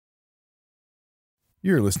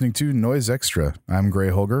You're listening to Noise Extra. I'm Gray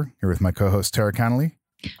Holger, here with my co-host Tara Connolly.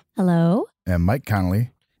 Hello. And Mike Connolly.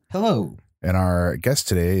 Hello. And our guest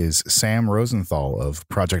today is Sam Rosenthal of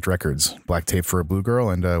Project Records, Black Tape for a Blue Girl.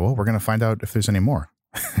 And, we're going to find out if there's any more.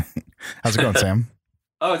 How's it going, Sam?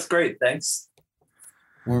 Oh, it's great. Thanks.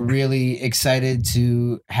 We're really excited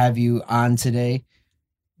to have you on today.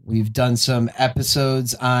 We've done some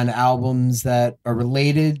episodes on albums that are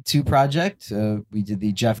related to Project. We did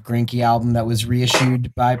the Jeff Greinke album that was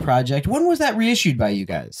reissued by Project. When was that reissued by you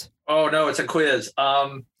guys? Oh, no, it's a quiz.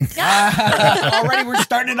 Already we're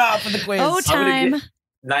starting off with the quiz. Oh, time.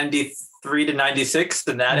 93 to 96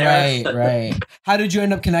 in that era. Right. How did you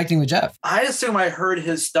end up connecting with Jeff? I assume I heard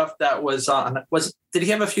his stuff that was on. Did he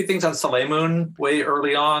have a few things on Soleil Moon way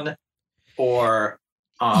early on? Or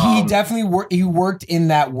he definitely he worked in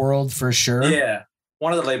that world for sure. Yeah,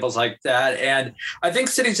 one of the labels like that. And I think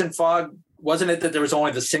Cities in Fog, wasn't it that there was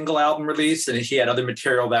only the single album release and he had other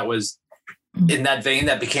material that was in that vein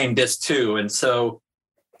that became disc 2? And so,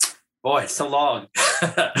 boy, it's so long.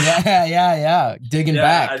 Yeah. Digging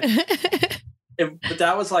back. But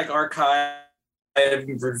that was like archive. It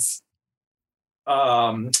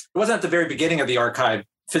wasn't at the very beginning of the archive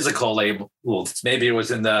physical label. Maybe it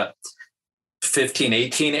was in the 15,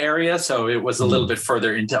 18 area. So it was a little bit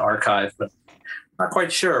further into archive, but not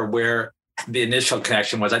quite sure where the initial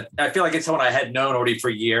connection was. I feel like it's someone I had known already for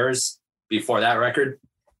years before that record.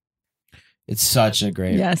 It's such a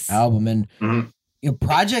great album. And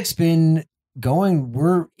Project's been going,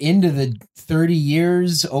 we're into the 30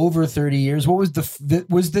 years, over 30 years. What was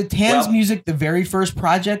the Tans Music the very first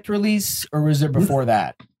Project release, or was there before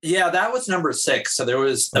that? Yeah, that was number 6. So there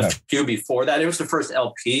was a few before that. It was the first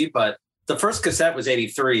LP, but the first cassette was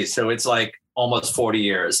 83. So it's like almost 40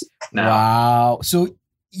 years now. Wow. So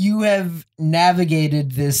you have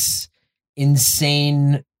navigated this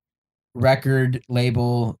insane record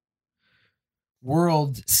label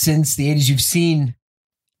world since the 80s. You've seen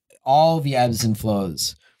all the ebbs and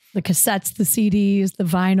flows. The cassettes, the CDs, the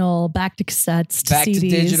vinyl, back to cassettes, to back CDs. To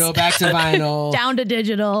digital, back to vinyl. Down to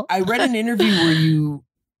digital. I read an interview where you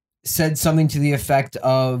said something to the effect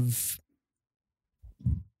of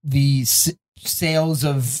the sales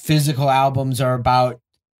of physical albums are about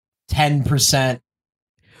 10%.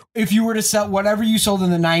 If you were to sell whatever you sold in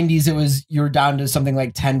the 90s, you're down to something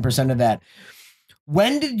like 10% of that.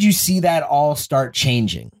 When did you see that all start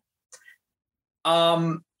changing?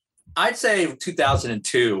 I'd say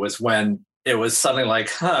 2002 was when it was suddenly like,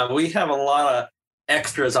 we have a lot of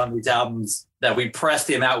extras on these albums that we pressed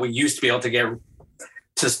the amount we used to be able to get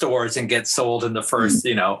to stores and get sold in the first,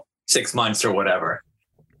 6 months or whatever.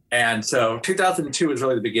 And so 2002 was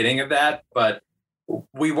really the beginning of that, but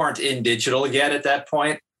we weren't in digital yet at that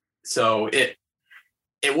point. So it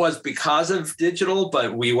was because of digital,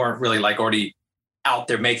 but we weren't really like already out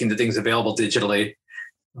there making the things available digitally.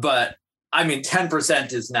 But I mean,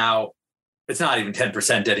 10% is now, it's not even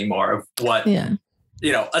 10% anymore of what,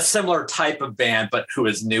 a similar type of band, but who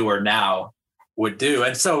is newer now would do.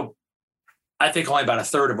 And so I think only about a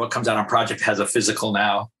third of what comes out on Project has a physical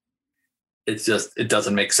now. It's just, it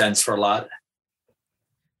doesn't make sense for a lot.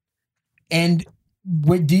 And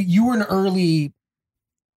you were an early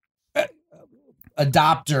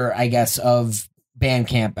adopter, I guess, of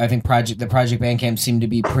Bandcamp. I think the Project Bandcamp seemed to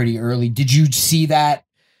be pretty early. Did you see that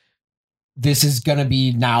this is going to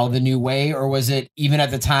be now the new way, or was it even at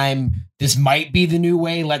the time, this might be the new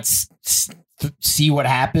way? Let's see what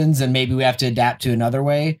happens, and maybe we have to adapt to another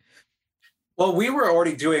way? Well, we were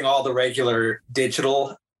already doing all the regular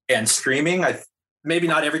digital and streaming. Maybe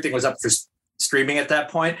not everything was up for streaming at that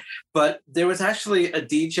point, but there was actually a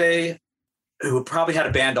DJ who probably had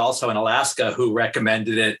a band also in Alaska who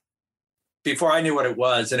recommended it before I knew what it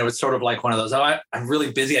was. And it was sort of like one of those, I'm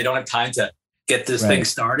really busy. I don't have time to get this thing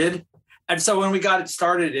started. And so when we got it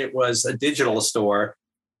started, it was a digital store,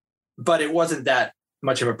 but it wasn't that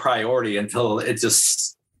much of a priority until it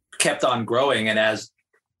just kept on growing. And as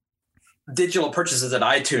digital purchases at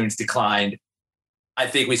iTunes declined, I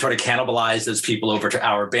think we sort of cannibalized those people over to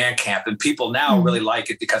our Bandcamp, and people now really like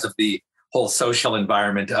it because of the whole social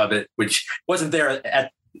environment of it, which wasn't there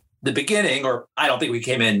at the beginning, or I don't think we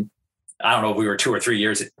came in. I don't know if we were 2 or 3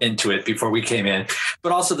 years into it before we came in,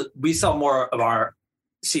 but also we sell more of our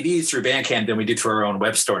CDs through Bandcamp than we do through our own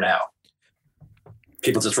web store now.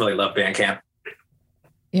 People just really love Bandcamp.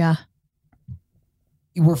 Yeah.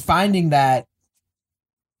 We're finding that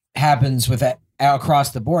happens with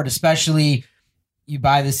across the board, especially you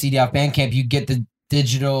buy the CD off Bandcamp, you get the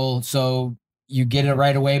digital, so you get it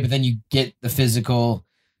right away, but then you get the physical,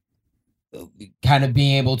 kind of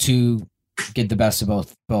being able to get the best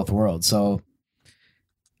of both worlds. So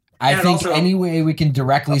I And think also- any way we can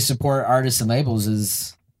directly support artists and labels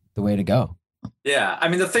is the way to go. Yeah. I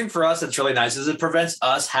mean, the thing for us that's really nice is it prevents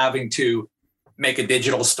us having to make a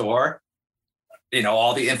digital store. You know,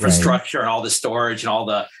 all the infrastructure and all the storage and all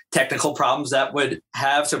the technical problems that would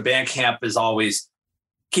have. So Bandcamp is always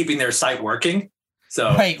keeping their site working.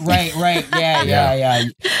 So Right. Yeah.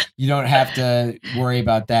 You don't have to worry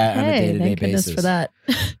about that on a Hey, day-to-day thank goodness basis. for that.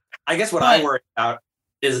 I guess what But- I worry about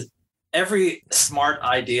is every smart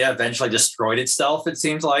idea eventually destroyed itself. It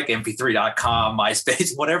seems like mp3.com,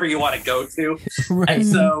 MySpace, whatever you want to go to. Right. And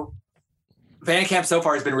so Bandcamp so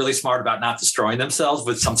far has been really smart about not destroying themselves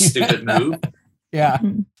with some stupid move, Yeah.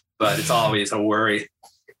 but it's always a worry.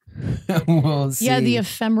 We'll see. Yeah, the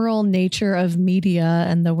ephemeral nature of media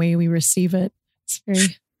and the way we receive it. It's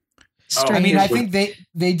very strange. I mean, I think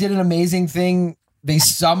they did an amazing thing. They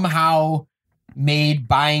somehow made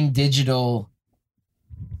buying digital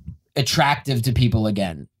attractive to people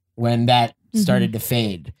again when that started to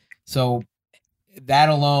fade. So that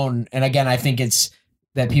alone, and again, I think it's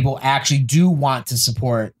that people actually do want to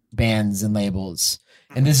support bands and labels.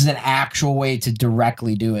 And this is an actual way to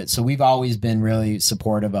directly do it. So we've always been really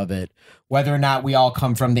supportive of it. Whether or not we all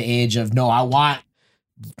come from the age of, no, I want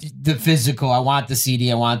the physical, I want the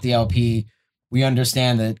CD, I want the LP. We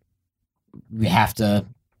understand that we have to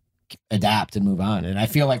adapt and move on. And I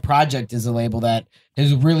feel like Project is a label that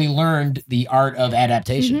has really learned the art of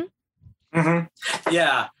adaptation.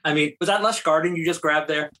 Yeah. I mean, was that Lush Garden you just grabbed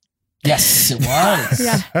there? Yes, it was.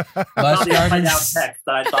 Yeah. Lush Not the upside down Gardens text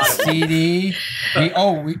that I thought it was. CD.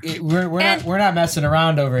 We're not messing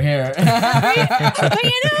around over here. But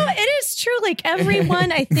it is true. Like every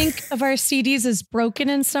one, I think, of our CDs is broken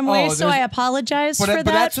in some way. So there's- I apologize but for that.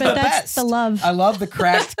 that's But the that's best. the love. I love the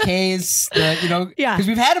cracked case. Yeah. Because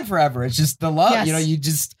we've had them forever. It's just the love. Yes. You know, you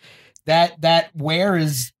just that wear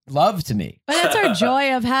is love to me. But that's our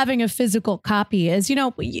joy of having a physical copy is,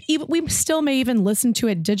 we still may even listen to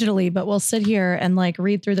it digitally, but we'll sit here and like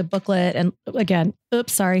read through the booklet and again,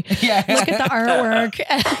 oops, sorry. Yeah. Look at the artwork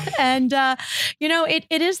and,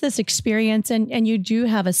 it is this experience and you do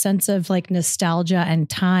have a sense of like nostalgia and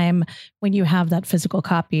time when you have that physical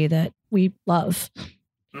copy that we love.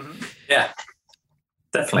 Mhm. Yeah.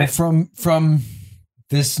 Definitely. Well, from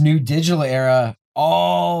this new digital era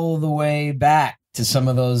all the way back to some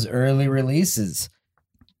of those early releases.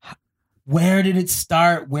 Where did it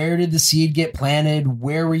start? Where did the seed get planted?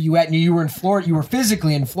 Where were you at? You were in Florida. You were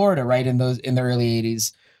physically in Florida, right? In the early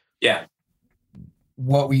 80s. Yeah.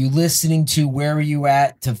 What were you listening to? Where were you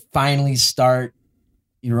at to finally start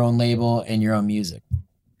your own label and your own music?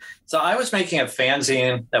 So I was making a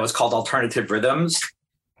fanzine that was called Alternative Rhythms.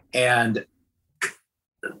 And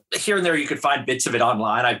here and there, you could find bits of it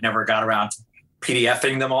online. I've never got around to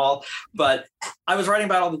PDFing them all, but I was writing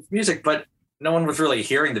about all the music, but no one was really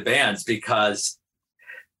hearing the bands because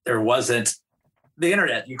there wasn't the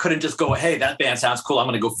internet. You couldn't just go, hey, that band sounds cool, I'm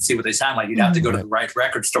going to go see what they sound like. You'd have to go to the right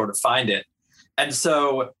record store to find it. And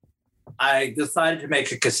so I decided to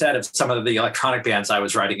make a cassette of some of the electronic bands I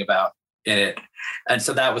was writing about in it. And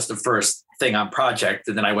so that was the first thing on Project.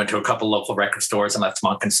 And then I went to a couple local record stores and left them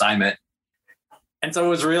on consignment. And so it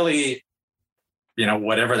was really,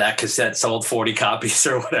 whatever that cassette sold, 40 copies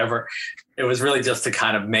or whatever. It was really just to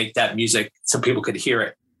kind of make that music so people could hear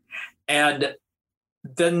it. And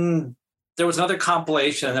then there was another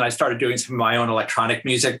compilation, and then I started doing some of my own electronic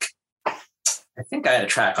music. I think I had a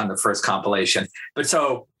track on the first compilation. But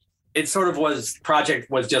so it sort of was,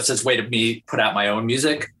 Project was just this way to me put out my own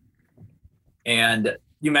music. And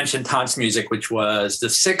you mentioned Taunt's Music, which was the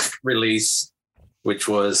 6th release, which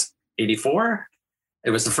was 84.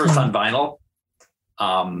 It was the first on vinyl.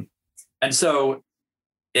 And so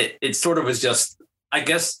it sort of was just, I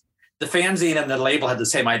guess the fanzine and the label had the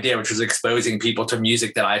same idea, which was exposing people to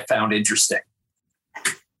music that I found interesting.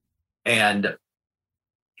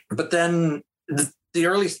 But then the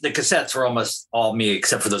cassettes were almost all me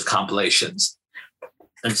except for those compilations.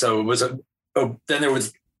 And so it was then there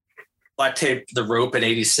was Black Tape, The Rope in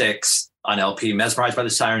 86 on LP, Mesmerized by the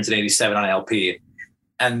Sirens in 87 on LP.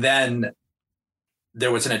 And then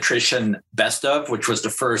there was an Attrition Best Of, which was the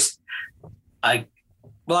first. I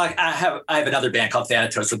have another band called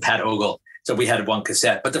Thanatos with Pat Ogle, so we had one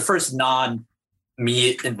cassette. But the first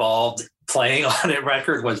non-me involved playing on it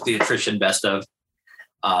record was the Attrition Best Of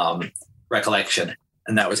Recollection,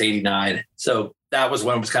 and that was 89. So that was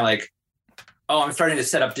when it was kind of like, oh, I'm starting to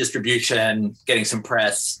set up distribution, getting some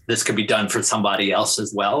press. This could be done for somebody else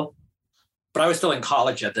as well. But I was still in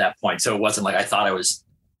college at that point, so it wasn't like I thought I was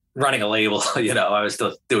running a label. I was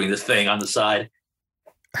still doing this thing on the side.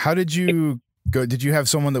 How did you Did you have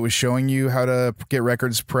someone that was showing you how to get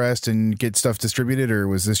records pressed and get stuff distributed, or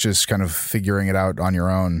was this just kind of figuring it out on your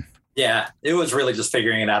own? Yeah, it was really just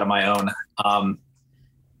figuring it out on my own.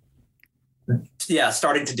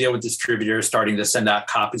 Starting to deal with distributors, starting to send out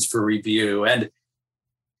copies for review. And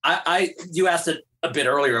you asked it a bit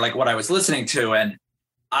earlier, like what I was listening to. And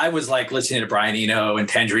I was like listening to Brian Eno and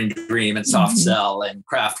Tangerine Dream and Soft Cell and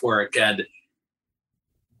Kraftwerk and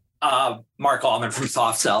Mark Allman from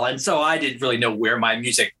Soft Cell. And so I didn't really know where my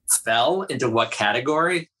music fell into what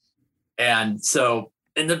category. And so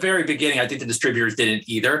in the very beginning, I think the distributors didn't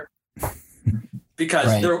either,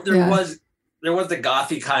 because there was the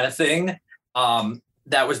gothy kind of thing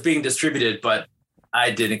that was being distributed, but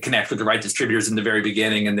I didn't connect with the right distributors in the very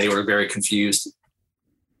beginning, and they were very confused.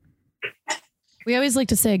 We always like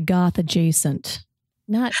to say goth adjacent,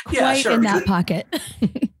 not quite in that pocket.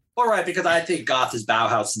 All right, because I think goth is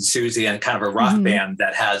Bauhaus and Susie and kind of a rock band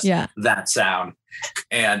that has that sound.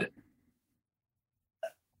 And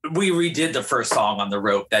we redid the first song on The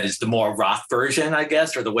Rope that is the more rock version, I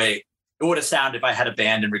guess, or the way it would have sounded if I had a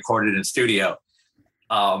band and recorded in studio.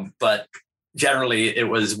 But generally, it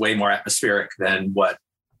was way more atmospheric than what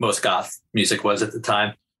most goth music was at the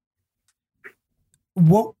time.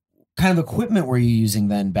 What kind of equipment were you using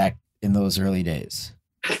then back in those early days?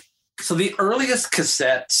 So the earliest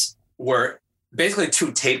cassettes were basically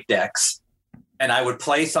 2 tape decks, and I would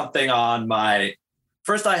play something on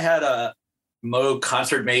first I had a Moog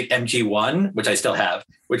ConcertMate MG1, which I still have,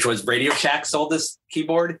 which was Radio Shack sold this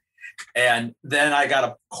keyboard. And then I got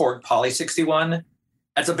a Korg Poly 61.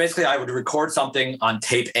 And so basically I would record something on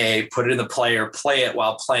tape A, put it in the player, play it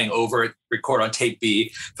while playing over it, record on tape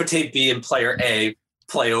B, put tape B in player A,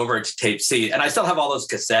 play over it to tape C. And I still have all those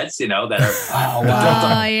cassettes, that are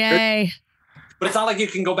wow. Yay. But it's not like you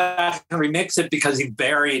can go back and remix it because you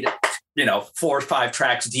buried, 4 or 5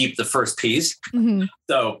 tracks deep the first piece. Mm-hmm.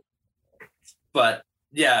 So, but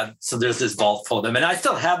yeah, so there's this vault full of them. And I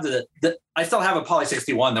still have I still have a Poly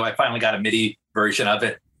 61, though I finally got a MIDI version of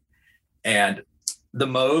it. And the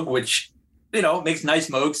Moog, which, makes nice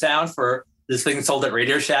Moog sound for this thing sold at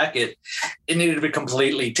Radio Shack, it needed to be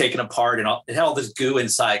completely taken apart, and it had all this goo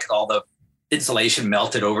inside because all the insulation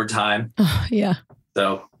melted over time. Yeah.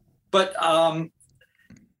 So, but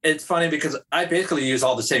it's funny because I basically use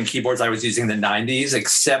all the same keyboards I was using in the 90s,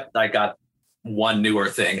 except I got one newer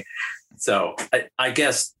thing. So I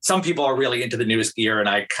guess some people are really into the newest gear, and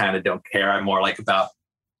I kind of don't care. I'm more like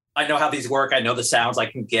I know how these work. I know the sounds I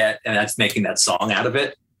can get, and that's making that song out of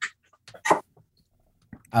it.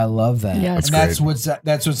 I love that. Yeah, that's what's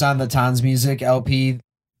on the Tons Music LP.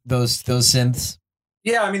 Those synths.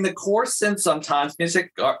 Yeah, I mean the core synths on Tons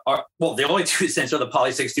Music are the only 2 synths are the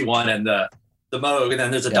Poly 61 and the Moog, and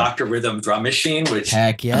then there's a Dr. Rhythm drum machine, which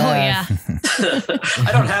heck yeah. Oh yeah.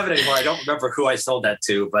 I don't have it anymore. I don't remember who I sold that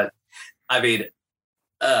to, but I mean,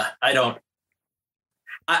 I don't.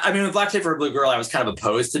 I mean, with Black Tape for a Blue Girl, I was kind of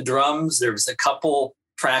opposed to drums. There was a couple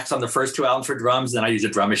tracks on the first 2 albums for drums, and then I used a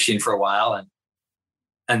drum machine for a while,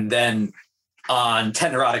 and then on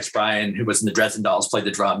 10 Neurotics, Brian, who was in the Dresden Dolls, played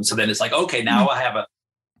the drums. So then it's like, okay, now I have a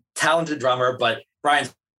talented drummer, but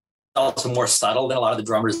Brian's also more subtle than a lot of the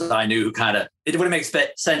drummers that I knew, who it wouldn't make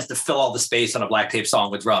sense to fill all the space on a Black Tape song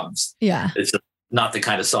with drums. Yeah. It's just not the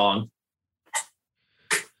kind of song.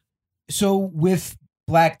 So with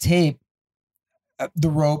Black Tape, The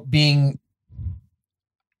Rope being,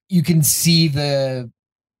 you can see the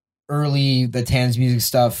Tans Music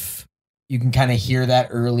stuff. You can kind of hear that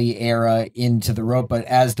early era into The Rope, but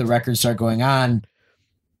as the records start going on,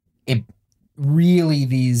 it really,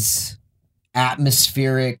 these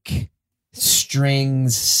atmospheric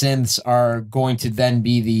strings, synths are going to then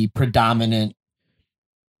be the predominant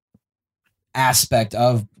aspect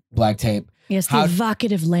of Black Tape. Yes, the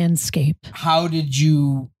evocative landscape. How did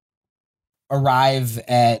you arrive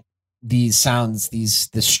at these sounds,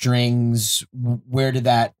 the strings? Where did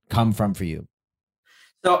that come from for you?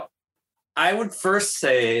 So I would first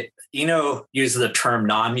say, uses the term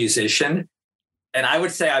non-musician. And I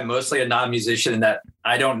would say I'm mostly a non-musician in that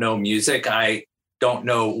I don't know music. I don't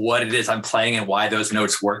know what it is I'm playing and why those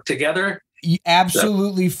notes work together. You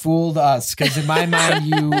absolutely fooled us, because in my mind,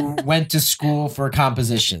 you went to school for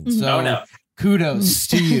composition. So no. Kudos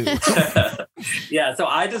to you. Yeah. So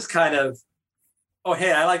I just kind of,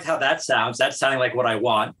 hey, I like how that sounds. That's sounding like what I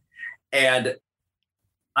want. And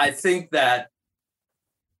I think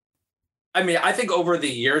over the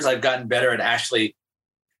years, I've gotten better at actually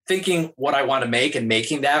thinking what I want to make and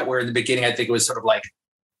making that, where in the beginning, I think it was sort of like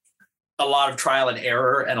a lot of trial and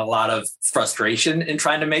error and a lot of frustration in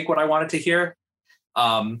trying to make what I wanted to hear.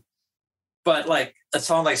 But like a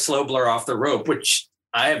song like Slow Blur Off the Rope, which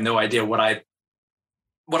I have no idea what I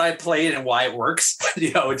what I played and why it works.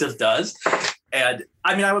 It just does. And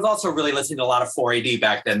I mean, I was also really listening to a lot of 4AD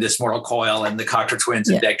back then, This Mortal Coil and the Cocteau Twins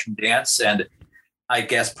and Dead Can Dance. And I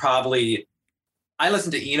guess probably I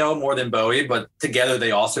listened to Eno more than Bowie, but together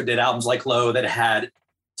they also did albums like Low that had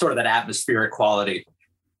sort of that atmospheric quality.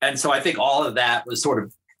 And so I think all of that was sort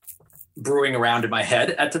of brewing around in my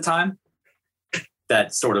head at the time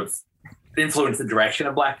that sort of influenced the direction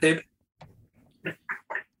of Black Tape.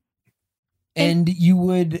 And you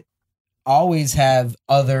would always have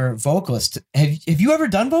other vocalists. Have you ever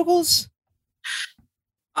done vocals?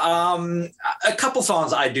 A couple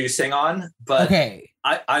songs I do sing on, but okay.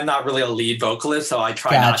 I'm not really a lead vocalist, so I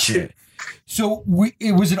try not to. So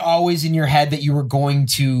was it always in your head that you were going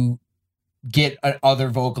to get other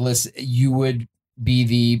vocalists? You would be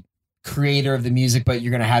the creator of the music, but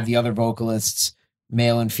you're going to have the other vocalists,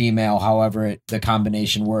 male and female, however the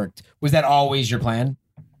combination worked. Was that always your plan?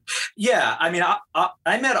 Yeah. I mean,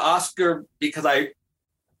 I met Oscar because I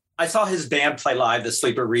saw his band play live, The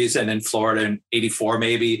Sleeper Reason, in Florida in '84,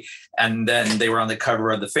 maybe. And then they were on the cover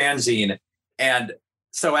of the fanzine. And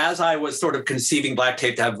so as I was sort of conceiving Black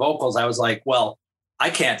Tape to have vocals, I was like, well, I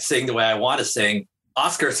can't sing the way I want to sing.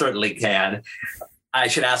 Oscar certainly can. I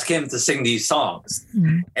should ask him to sing these songs.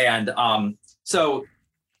 Mm-hmm. And so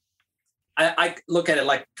I look at it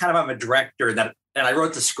like kind of I'm a director and I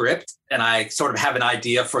wrote the script and I sort of have an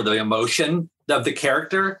idea for the emotion of the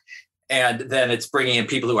character. And then it's bringing in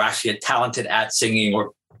people who are actually talented at singing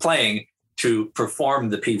or playing to perform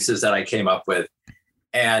the pieces that I came up with.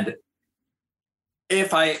 And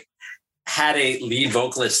if I had a lead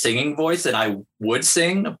vocalist singing voice, then I would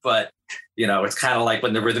sing, but it's kind of like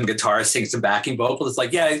when the rhythm guitarist sings some backing vocals. It's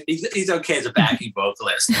like, yeah, he's okay as a backing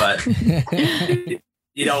vocalist, but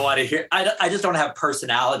you don't want to hear. I just don't have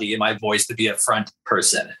personality in my voice to be a front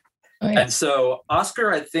person. Oh, yeah. And so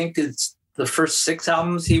Oscar, I think it's the first 6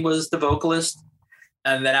 albums he was the vocalist,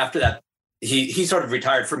 and then after that, he sort of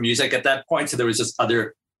retired from music at that point. So there was just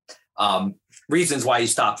other reasons why he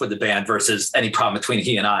stopped with the band versus any problem between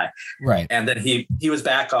he and I. Right. And then he was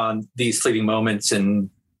back on These Fleeting Moments in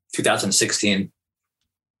 2016.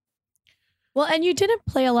 Well, and you didn't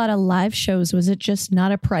play a lot of live shows. Was it just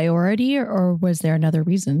not a priority or was there another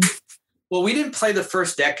reason? Well, we didn't play the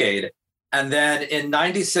first decade. And then in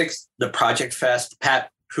 96, the Project Fest,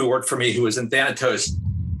 Pat, who worked for me, who was in Thanatos,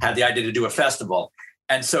 had the idea to do a festival.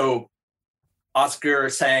 And so Oscar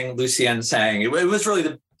sang, Lucien sang. It was really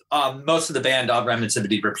the most of the band of Remnants of a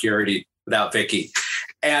Deeper Purity without Vicky.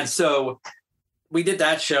 And so we did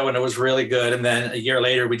that show and it was really good. And then a year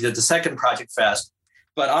later, we did the second Project Fest.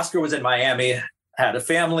 But Oscar was in Miami, had a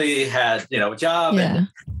family, had a job. Yeah.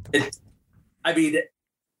 And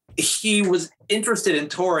he was interested in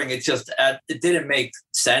touring. It just it didn't make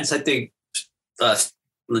sense, I think,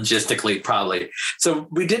 logistically, probably. So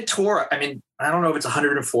we did tour. I mean, I don't know if it's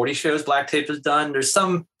 140 shows Black Tape has done. There's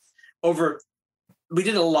some over. We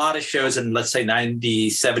did a lot of shows in, let's say,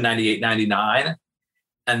 97, 98, 99.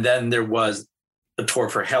 And then there was a tour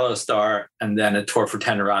for Hello Star and then a tour for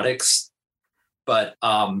Tenorotics. But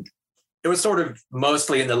it was sort of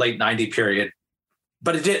mostly in the late 90 period.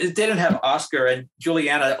 But it didn't have Oscar, and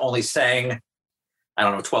Juliana only sang,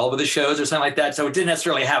 12 of the shows or something like that. So it didn't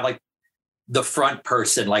necessarily have like the front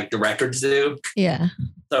person like the records do. Yeah.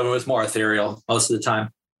 So it was more ethereal most of the time.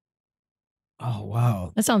 Oh,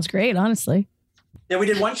 wow. That sounds great, honestly. Yeah, we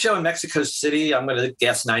did one show in Mexico City. I'm going to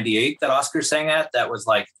guess 98 that Oscar sang at. That was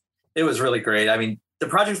it was really great. I mean, the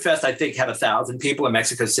Project Fest, I think, had 1,000 people. In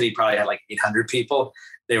Mexico City, probably had like 800 people.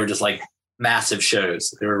 They were just like massive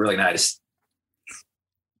shows. They were really nice.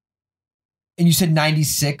 And you said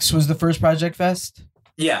 96 was the first Project Fest?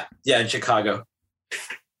 Yeah, in Chicago.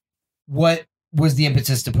 What was the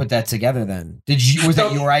impetus to put that together then? Was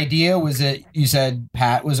that your idea? Was it, you said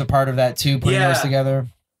Pat was a part of that too, putting those together?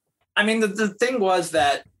 I mean, the thing was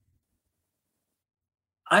that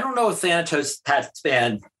I don't know if Thanatos, Pat's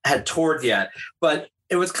band, had toured yet, but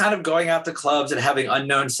it was kind of going out to clubs and having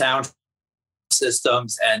unknown sound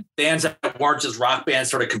systems, and bands that weren't just rock bands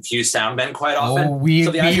sort of confused sound men quite often. Oh,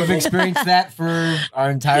 we've experienced that for our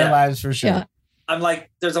entire lives, for sure. Yeah. I'm like,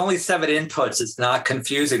 there's only 7 inputs. It's not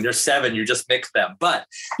confusing. There's 7. You just mix them. But,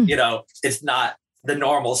 it's not the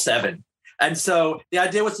normal 7. And so the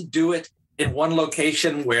idea was to do it in one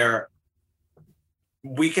location where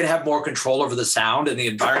we could have more control over the sound and the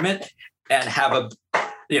environment and have a,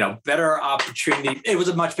 better opportunity. It was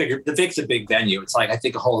a much bigger, the Vic's a big venue. It's like, I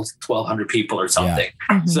think it holds 1,200 people or something.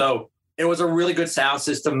 Yeah. Mm-hmm. So it was a really good sound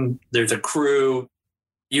system. There's a crew.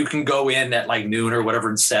 You can go in at like noon or whatever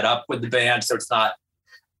and set up with the band. So it's not,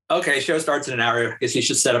 okay, show starts in an hour. I guess you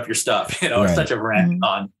should set up your stuff. It's such a rant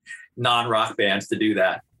on non-rock bands to do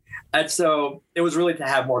that. And so it was really to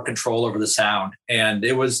have more control over the sound. And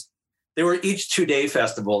they were each 2-day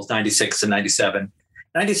festivals, 96 and 97.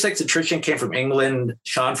 96, Attrition came from England.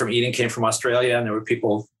 Sean from Eden came from Australia. And there were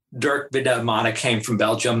people, Dirk Vidamana came from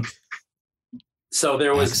Belgium. So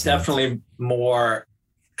there was definitely more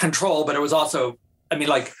control, but it was also, I mean,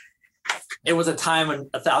 like, it was a time when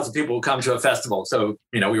 1,000 people would come to a festival. So,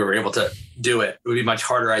 we were able to do it. It would be much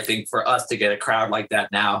harder, I think, for us to get a crowd like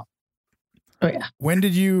that now. Oh, yeah. When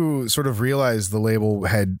did you sort of realize the label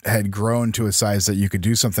had grown to a size that you could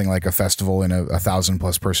do something like a festival in a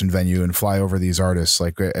 1,000+ person venue and fly over these artists?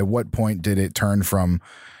 Like, at what point did it turn from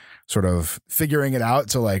sort of figuring it out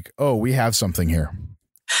to like, oh, we have something here?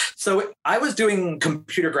 So I was doing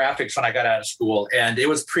computer graphics when I got out of school, and it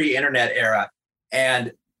was pre-internet era.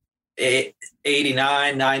 And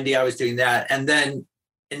 89, 90, I was doing that. And then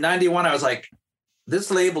in 91, I was like, this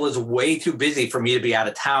label is way too busy for me to be out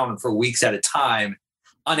of town for weeks at a time,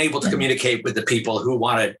 unable to communicate with the people who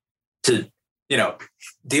wanted to,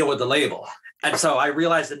 deal with the label. And so I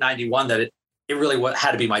realized in 91 that it really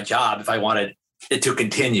had to be my job if I wanted it to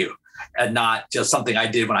continue and not just something I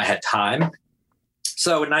did when I had time.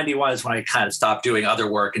 So in 91 is when I kind of stopped doing other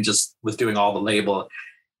work and just was doing all the label.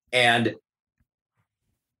 And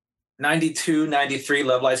 92, 93,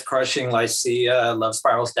 Love Lies Crushing, Lycia, Love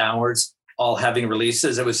Spirals Downwards, all having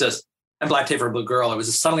releases. It was just, and Black Tape for a Blue Girl, it was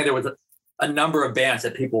just suddenly there was a number of bands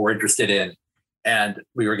that people were interested in, and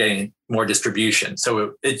we were getting more distribution.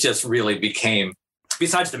 So it just really became,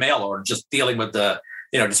 besides the mail order, just dealing with the,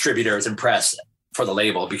 distributors and press for the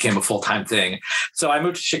label became a full-time thing. So I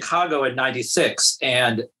moved to Chicago in 96,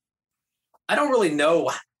 and I don't really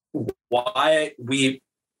know why we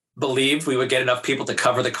believed we would get enough people to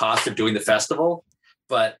cover the cost of doing the festival.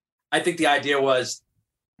 But I think the idea was,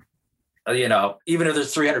 even if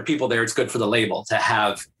there's 300 people there, it's good for the label to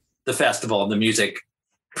have the festival and the music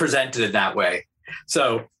presented in that way.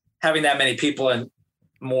 So having that many people and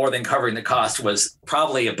more than covering the cost was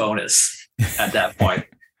probably a bonus at that point.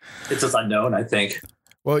 It's just unknown, I think.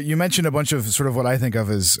 Well, you mentioned a bunch of sort of what I think of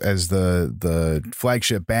as the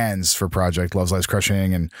flagship bands for Project, Love Lies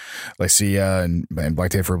Crushing and Lycia and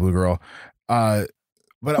Black Tape for a Blue Girl.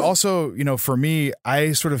 But also, for me,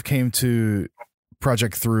 I sort of came to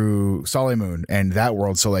Project through Solly Moon and that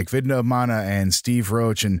world. So like Vidna Mana and Steve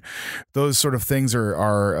Roach and those sort of things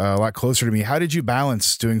are a lot closer to me. How did you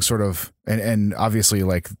balance doing sort of, and obviously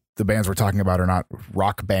like the bands we're talking about are not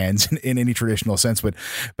rock bands in any traditional sense, but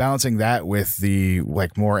balancing that with the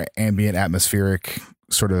like more ambient atmospheric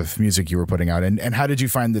sort of music you were putting out. And how did you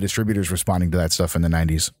find the distributors responding to that stuff in the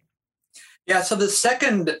 90s? Yeah. So the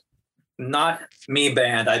second Not Me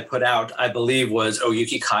band I put out, I believe, was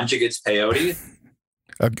Oyuki Conjugate's Peyote.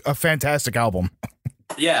 A fantastic album.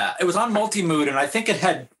 Yeah, it was on Multimood, and I think it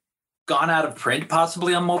had gone out of print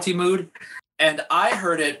possibly on Multimood. And I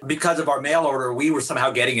heard it because of our mail order. We were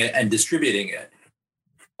somehow getting it and distributing it.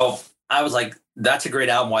 Oh, I was like, that's a great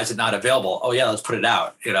album. Why is it not available? Oh, yeah, let's put it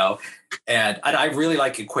out, And I really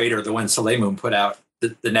like Equator, the one Soleil Moon put out,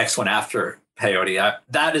 the next one after Peyote.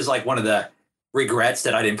 That is like one of the regrets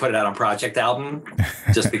that I didn't put it out on Project album,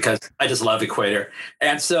 just because I just love Equator.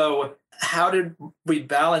 And so how did we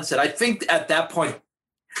balance it? I think at that point,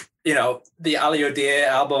 the Aliodea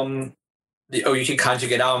album, the Oyuki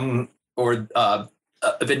Conjugate album, or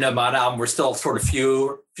Vidna Mana album were still sort of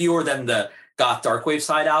fewer than the Goth Darkwave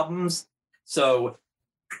side albums. So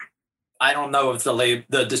I don't know if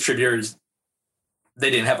the distributors,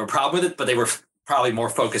 they didn't have a problem with it, but they were probably more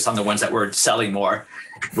focused on the ones that were selling more,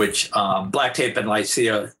 which Black Tape and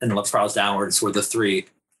Lycia and Love Spirals Downwards were the three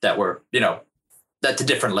that were, that to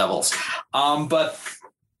different levels. But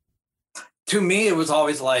to me, it was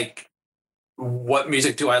always like, what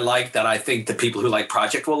music do I like that I think the people who like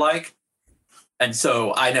Project will like? And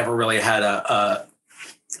so I never really had a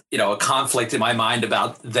conflict in my mind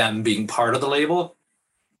about them being part of the label.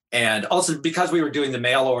 And also because we were doing the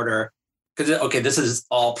mail order, because, this is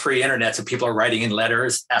all pre-internet, so people are writing in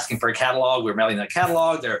letters asking for a catalog. We're mailing the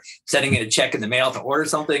catalog. They're sending in a check in the mail to order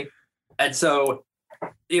something. And so,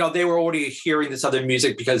 they were already hearing this other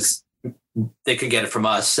music because they could get it from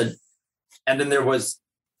us. And then there was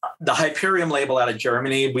the Hyperion label out of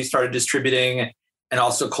Germany. We started distributing, and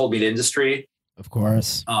also Cold Meat Industry. Of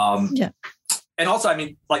course. Yeah. And also,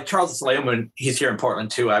 like Charles Leoman, he's here in Portland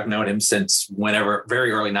too. I've known him since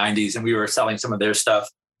very early 90s, and we were selling some of their stuff.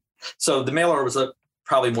 So the mail order was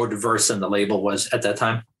probably more diverse than the label was at that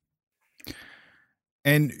time.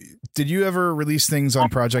 And did you ever release things on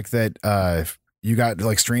Project that you got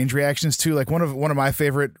like strange reactions to? Like one of my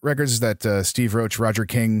favorite records is that Steve Roach, Roger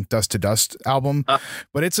King, Dust to Dust album.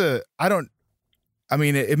 But it's I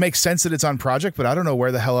mean, it makes sense that it's on Project, but I don't know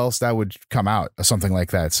where the hell else that would come out, something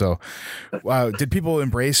like that. So, did people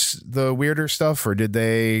embrace the weirder stuff, or did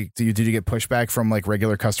you get pushback from like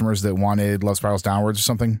regular customers that wanted Love Spirals Downwards or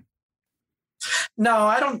something? No,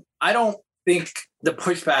 I don't think the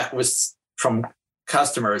pushback was from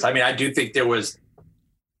customers. I mean, I do think there was.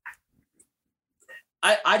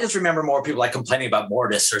 I just remember more people like complaining about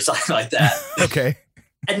Mortis or something like that. Okay.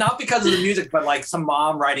 And not because of the music, but like some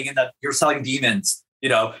mom writing in that you're selling demons, you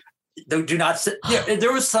know, do not,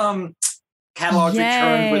 there was some catalogs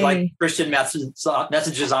returned with like Christian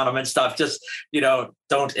messages on them and stuff. Just, you know,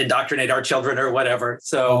 don't indoctrinate our children or whatever.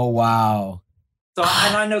 So, oh, wow. So,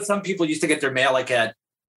 and I know some people used to get their mail like at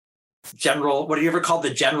general, what do you ever call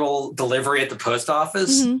the general delivery at the post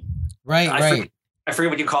office? Mm-hmm. Right. I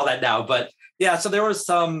forget what you call that now, but yeah. So there were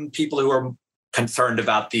some people who were concerned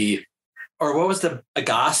about or what was the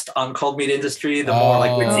Agast on Cold Meat Industry? The more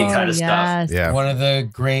like witty kind of stuff. Yeah. One of the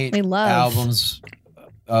great albums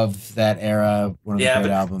of that era. One of the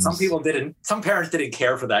great albums. Some parents didn't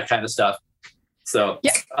care for that kind of stuff. So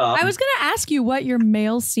yeah, I was going to ask you what your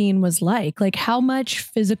mail scene was like. Like, how much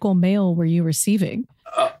physical mail were you receiving?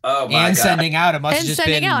 Oh my and God. sending out. It must have just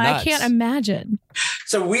been nuts. I can't imagine.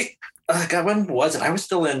 So God, when was it? I was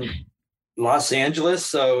still in Los Angeles.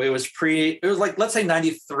 So it was like, let's say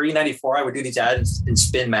 93, 94. I would do these ads in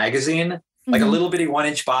Spin magazine, like a little bitty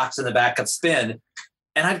 1-inch box in the back of Spin.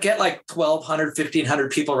 And I'd get like 1,200,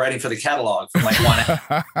 1,500 people writing for the catalog from like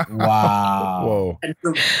one. Wow. Whoa.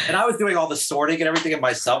 And I was doing all the sorting and everything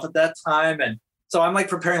myself at that time. And so I'm like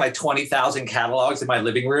preparing like 20,000 catalogs in my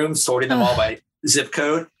living room, sorting them all by zip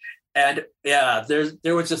code. And yeah,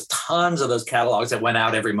 there was just tons of those catalogs that went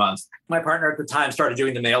out every month. My partner at the time started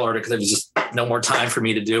doing the mail order because there was just no more time for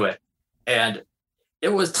me to do it. And it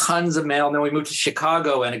was tons of mail. And then we moved to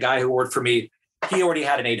Chicago, and a guy who worked for me, he already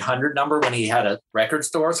had an 800 number when he had a record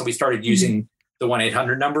store. So we started using the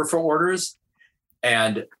 1-800 number for orders.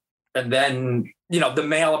 And then, you know, the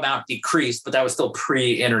mail amount decreased, but that was still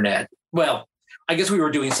pre-internet. Well, I guess we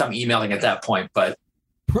were doing some emailing at that point, but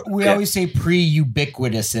we always say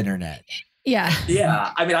pre-ubiquitous internet. Yeah.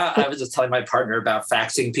 Yeah. I mean, I was just telling my partner about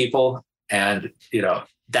faxing people and, you know,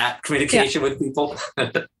 that communication with people.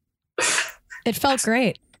 It felt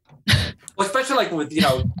great. Well, especially like with, you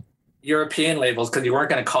know, European labels, because you weren't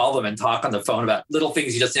going to call them and talk on the phone about little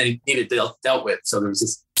things you just needed dealt with. So there was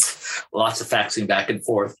just lots of faxing back and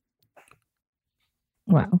forth.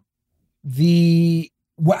 Wow.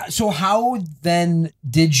 So how then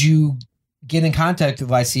did you get in contact with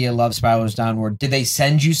Lycia Love Spirals Downward? Did they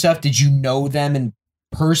send you stuff? Did you know them and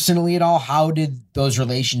personally at all? How did those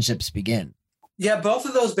relationships begin? Yeah, both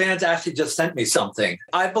of those bands actually just sent me something.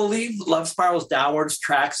 I believe Love Spirals Downward's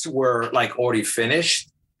tracks were like already finished,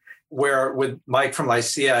 where with Mike from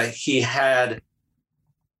Lycia, he had,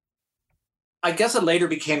 I guess it later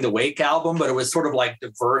became the Wake album, but it was sort of like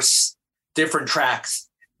diverse, different tracks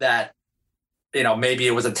that, you know, maybe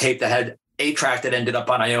it was a tape that had a track that ended up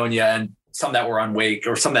on Ionia and some that were on Wake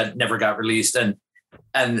or some that never got released.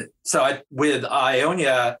 And so with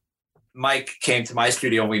Ionia, Mike came to my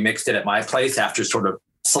studio and we mixed it at my place after sort of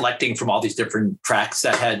selecting from all these different tracks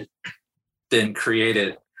that had been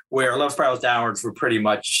created, where Love Spirals Downwards were pretty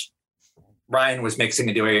much, Ryan was mixing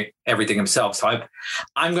and doing everything himself. So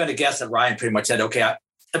I'm going to guess that Ryan pretty much said, okay,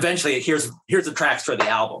 eventually here's the tracks for the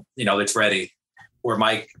album, you know, that's ready. Where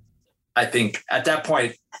Mike, I think at that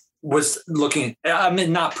point was looking, I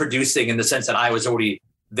mean, not producing in the sense that I was already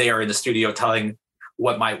there in the studio telling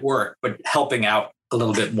what might work, but helping out a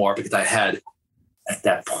little bit more because I had at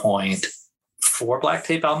that point 4 Black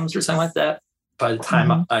Tape albums or something like that by the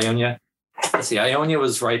time Ionia. Let's see, Ionia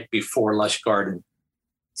was right before Lush Garden.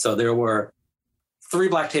 So there were 3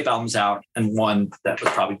 Black Tape albums out and 1 that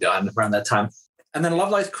was probably done around that time. And then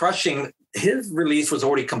Love Lies Crushing, his release was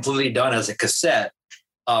already completely done as a cassette,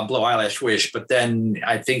 Blow Eyelash Wish, but then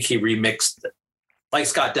I think he remixed, like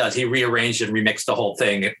Scott does, he rearranged and remixed the whole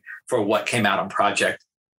thing for what came out on Project.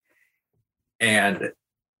 And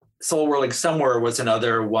Soul Whirling Somewhere was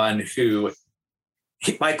another one who,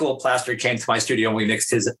 Michael Plaster came to my studio and we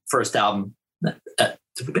mixed his first album,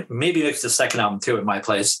 maybe mixed his second album too at my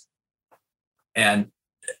place. And,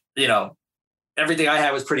 you know, everything I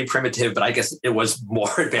had was pretty primitive, but I guess it was more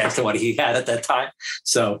advanced than what he had at that time.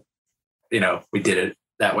 So, you know, we did it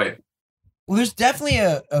that way. Well, there's definitely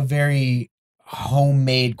a very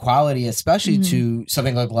homemade quality, especially to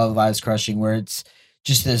something like Love Lies Crushing, where it's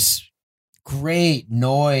just this great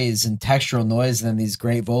noise and textural noise and then these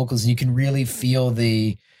great vocals. And you can really feel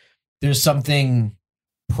there's something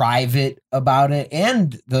private about it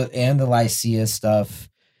and the Lycia stuff.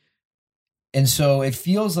 And so it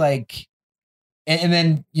feels like and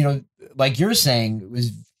then, you know, like you're saying, it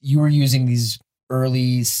was you were using these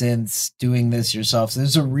early synths, doing this yourself. So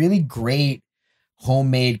there's a really great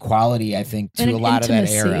homemade quality, I think, to And a an lot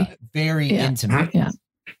intimacy. of that era. Very intimate. Yeah.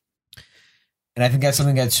 And I think that's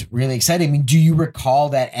something that's really exciting. I mean, do you recall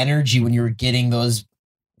that energy when you were getting those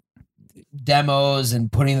demos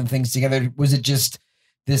and putting the things together? Was it just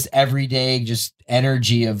this everyday just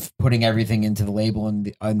energy of putting everything into the label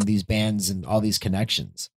and on these bands and all these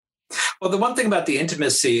connections? Well, the one thing about the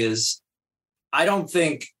intimacy is I don't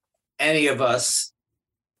think any of us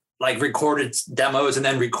like recorded demos and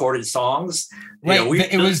then recorded songs. Right. You know,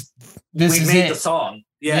 It was, this we is made it. the song.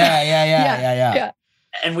 Yeah.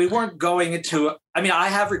 And we weren't going into, I mean, I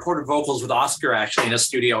have recorded vocals with Oscar actually in a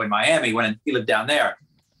studio in Miami when he lived down there.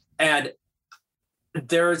 And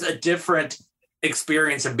there's a different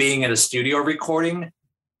experience of being in a studio recording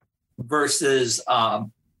versus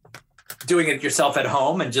doing it yourself at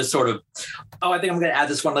home and just sort of, I think I'm going to add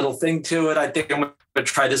this one little thing to it. I think I'm going to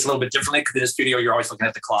try this a little bit differently, because in the studio, you're always looking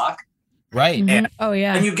at the clock. Right. Mhm. Oh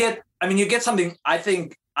yeah. And you get something, I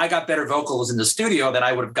think I got better vocals in the studio than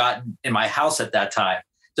I would have gotten in my house at that time,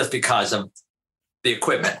 just because of the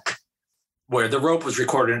equipment, where the rope was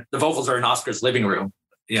recorded. The vocals are in Oscar's living room,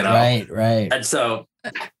 you know? Right. And so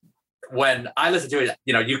when I listen to it,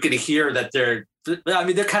 you know, you can hear that they're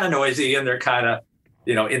kind of noisy and they're kind of,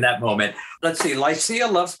 you know, in that moment. Let's see, Lycia,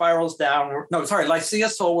 Love Spirals Down. No, sorry, Lycia,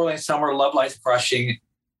 Soul Whirling Summer, Love Lies Crushing,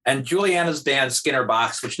 and Juliana's band Skinner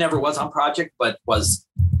Box, which never was on Project, but was,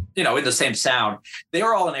 you know, in the same sound. They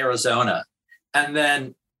were all in Arizona. And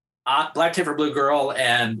then Black Tape for Blue Girl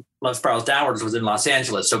and Love Spirals Downwards was in Los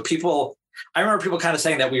Angeles. So I remember people kind of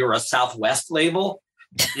saying that we were a Southwest label,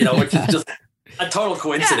 you know, which is just a total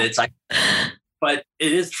coincidence. But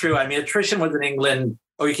it is true. I mean, Attrition was in England.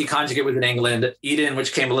 Oyuki Conjugate was in England. Eden,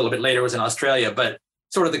 which came a little bit later, was in Australia. But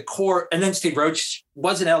sort of the core, and then Steve Roach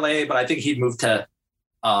was in LA, but I think he'd moved to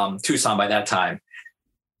Tucson by that time.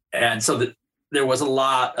 And so there was a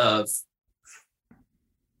lot of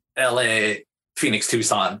LA, Phoenix,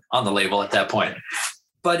 Tucson on the label at that point.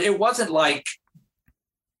 But it wasn't like,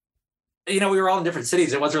 you know, we were all in different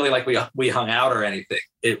cities. It wasn't really like we hung out or anything.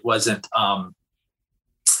 It wasn't,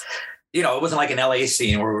 you know, it wasn't like an LA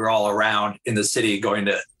scene where we were all around in the city going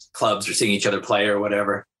to clubs or seeing each other play or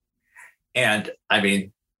whatever. And I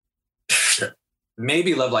mean,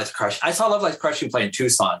 maybe Love Lies Crushing. I saw Love Lies Crushing play in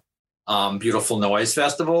Tucson, Beautiful Noise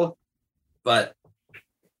Festival, but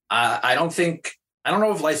I don't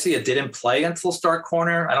know if Lycia didn't play until Stark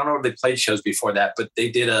Corner. I don't know if they played shows before that, but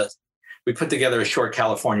we put together a short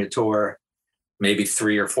California tour, maybe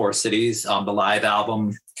 3 or 4 cities. The live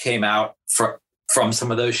album came out from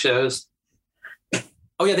some of those shows.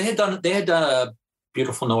 Oh yeah, they had done a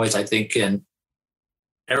Beautiful Noise, I think, in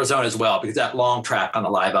Arizona as well, because that long track on the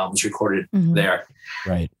live album was recorded there.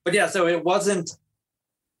 Right. But yeah, so it wasn't,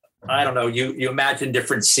 I don't know, you imagine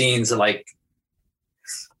different scenes like,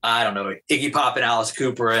 I don't know, Iggy Pop and Alice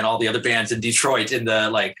Cooper and all the other bands in Detroit in the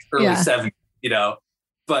like early 70s, you know,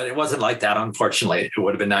 but it wasn't like that, unfortunately. It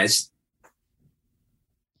would have been nice.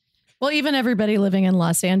 Well, even everybody living in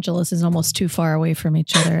Los Angeles is almost too far away from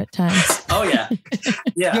each other at times. Oh yeah.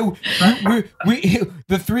 Yeah. Yo, we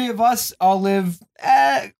the three of us all live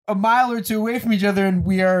a mile or 2 away from each other, and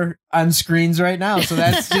we are on screens right now. So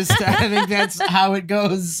that's just, I think that's how it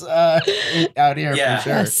goes out here for sure.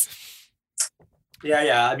 Yes.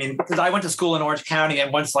 Yeah. I mean, because I went to school in Orange County,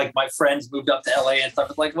 and once like my friends moved up to LA and stuff,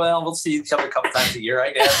 it's like, well, we'll see each other a couple times a year,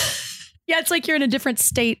 I guess. Yeah, it's like you're in a different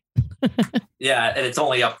state. Yeah, and it's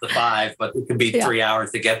only up to 5, but it could be 3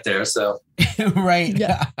 hours to get there. So right.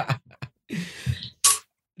 Yeah.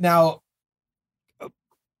 Now,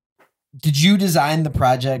 did you design the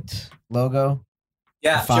Project logo?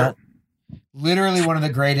 Yeah, font? sure. Literally one of the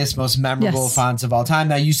greatest, most memorable Yes. fonts of all time.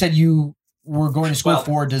 Now, you said you were going to school Well,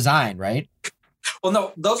 for design, right? Well,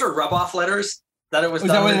 no, those are rub-off letters that it was Is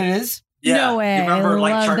done that what with. it is? Yeah. No way. You remember I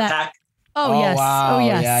like love Chart that. Pack? Oh, yes. Wow. Oh,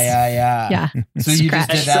 yes. Yeah. Yeah. So you just Scratch.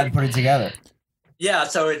 did that and put it together. Yeah,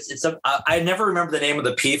 so I never remember the name of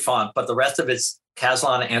the P font, but the rest of it's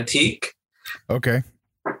Caslon Antique. Okay.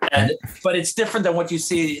 But it's different than what you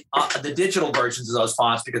see the digital versions of those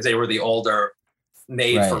fonts, because they were the older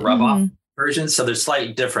made for Right. rub-off versions. So there's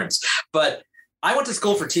slight difference. But I went to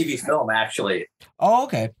school for TV film, actually. Oh,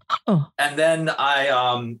 okay. And then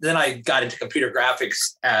I got into computer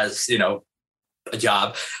graphics as, you know, a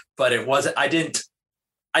job, but it wasn't, I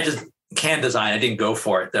just can design. I didn't go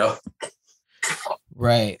for it though.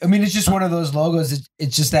 Right. I mean, it's just one of those logos.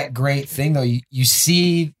 It's just that great thing though. You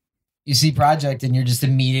see Project and you're just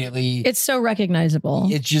immediately, It's so recognizable.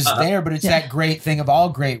 it's just there, but it's that great thing of all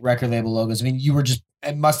great record label logos. I mean,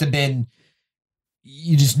 it must have been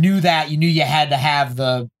you just knew that you knew you had to have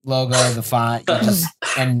the logo, the font,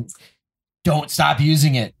 and don't stop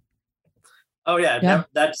using it. Oh yeah.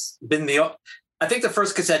 That's been I think the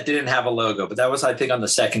first cassette didn't have a logo, but that was, I think, on the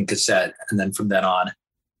second cassette. And then from then on.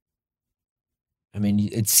 I mean,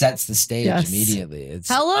 it sets the stage immediately.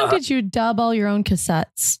 How long did you dub all your own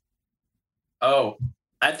cassettes? Oh,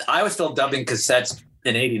 I was still dubbing cassettes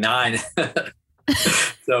in '89.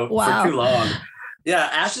 So wow. For too long. Yeah.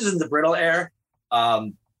 Ashes in the Brittle Air.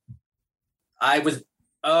 I was,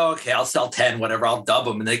 okay, I'll sell 10, whatever. I'll dub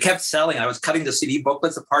them. And they kept selling. I was cutting the CD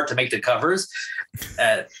booklets apart to make the covers.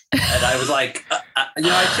 And I was like,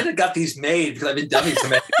 I should have got these made because I've been dubbing so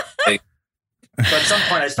many things. But at some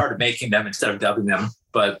point I started making them instead of dubbing them.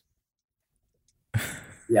 But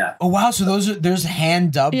yeah. Oh, wow. So there's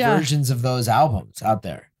hand dubbed versions of those albums out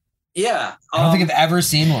there. Yeah. I don't think I've ever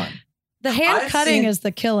seen one. The hand cutting is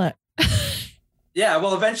the killer. Yeah,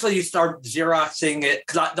 well, eventually you start Xeroxing it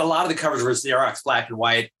because a lot of the covers were Xerox black and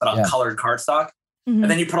white, but on colored cardstock. Mm-hmm.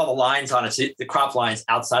 And then you put all the lines on it, the crop lines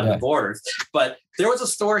outside of the borders. But there was a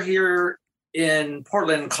store here in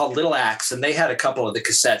Portland called Little Axe, and they had a couple of the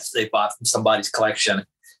cassettes they bought from somebody's collection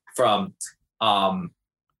from, gosh,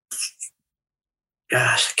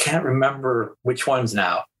 I can't remember which ones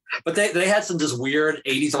now. But they had some just weird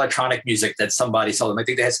 80s electronic music that somebody sold them. I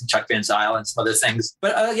think they had some Chuck Van Zyl and some other things.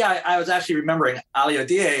 But I was actually remembering Ali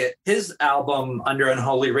Odie, his album Under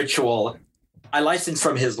Unholy Ritual, I licensed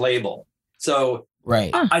from his label. So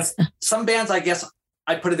some bands, I guess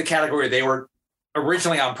I put in the category they were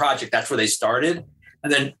originally on Project. That's where they started.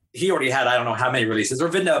 And then he already had, I don't know how many releases.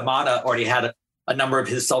 Ravinda Amana already had a number of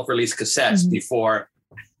his self-released cassettes before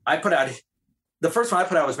I put out. The first one I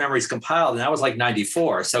put out was Memories Compiled, and that was like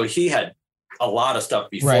 94. So he had a lot of stuff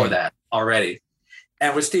before that already.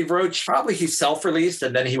 And with Steve Roach, probably he self-released,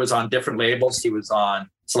 and then he was on different labels. He was on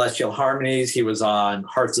Celestial Harmonies. He was on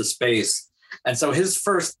Hearts of Space. And so his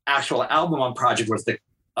first actual album on Project was the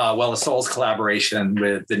Well of Souls collaboration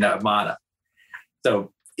with the Amana.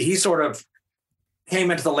 So he sort of came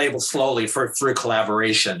into the label slowly through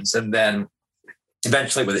collaborations, and then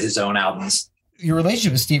eventually with his own albums. Your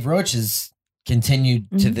relationship with Steve Roach is continued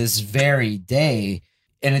to this very day.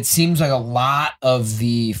 And it seems like a lot of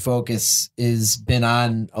the focus has been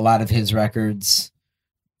on a lot of his records,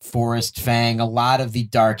 Forest Fang, a lot of the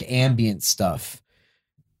dark ambient stuff.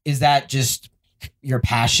 Is that just your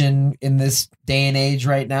passion in this day and age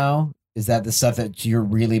right now? Is that the stuff that you're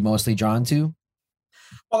really mostly drawn to?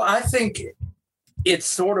 Well, I think it's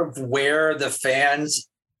sort of where the fans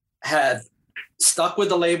have stuck with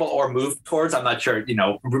the label or moved towards. I'm not sure,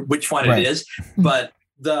 which one it is, but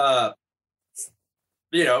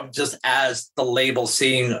just as the label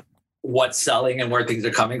seeing what's selling and where things are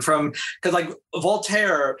coming from. Because like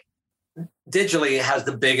Voltaire digitally has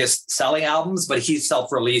the biggest selling albums, but he's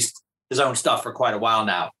self-released his own stuff for quite a while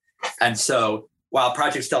now. And so while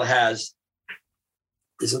Project still has,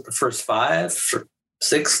 is it the first 5 or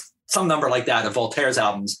 6, some number like that of Voltaire's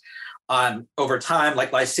albums, over time,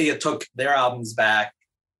 like Lycia took their albums back,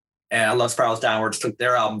 and Love Spirals Downwards took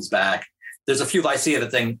their albums back. There's a few Lycia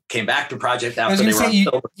that then came back to Project after they were on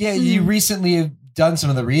Silver. You recently have done some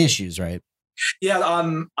of the reissues, right? Yeah,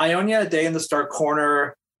 Ionia, A Day in the Stark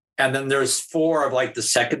Corner, and then there's 4 of like the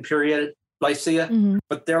second period Lycia,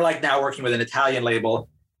 but they're like now working with an Italian label.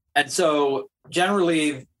 And so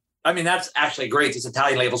generally, I mean, that's actually great. This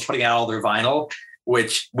Italian label's putting out all their vinyl,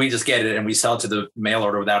 which we just get it and we sell to the mail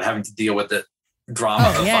order without having to deal with the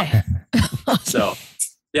drama. So,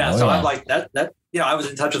 I'm like that, I was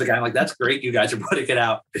in touch with the guy. I'm like, that's great. You guys are putting it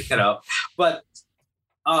out, but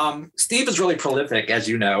Steve is really prolific, as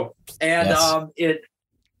you know, and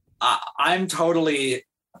I'm totally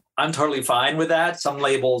fine with that. Some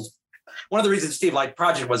labels, one of the reasons Steve liked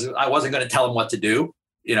Project was I wasn't going to tell him what to do.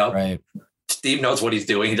 Steve knows what he's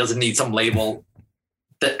doing. He doesn't need some label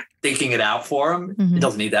that thinking it out for him. He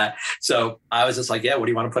doesn't need that. So I was just like, yeah, what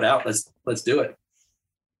do you want to put out? Let's do it.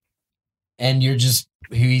 And you're just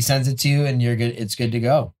who he sends it to you and you're good. It's good to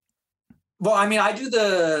go. Well, I mean, I do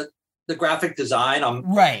the graphic design on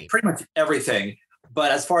pretty much everything,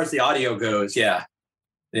 but as far as the audio goes, I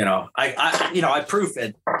proof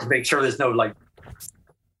it to make sure there's no like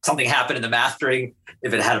something happened in the mastering.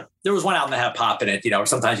 If there was one album that had a pop in it, or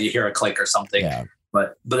sometimes you hear a click or something,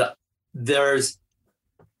 but there's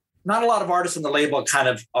not a lot of artists in the label kind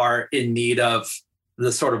of are in need of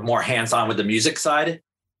the sort of more hands-on with the music side.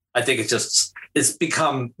 I think it's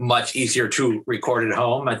become much easier to record at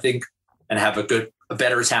home, I think, and have a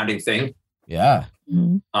better sounding thing. Yeah.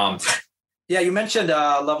 You mentioned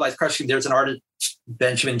Love Lies Crushing. There's an artist,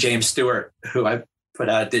 Benjamin James Stewart, who I put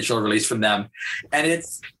out a digital release from them. And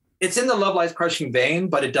it's in the Love Lies Crushing vein,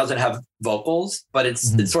 but it doesn't have vocals, but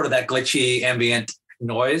it's sort of that glitchy ambient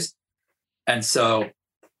noise. And so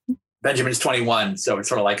Benjamin's 21, so it's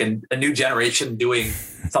sort of like a new generation doing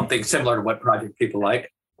something similar to what Project people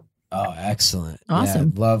like. Oh, excellent.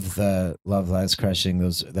 Awesome. Yeah, love the Love Lies Crushing.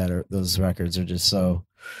 Those records are just so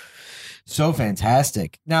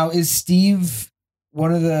fantastic. Now, is Steve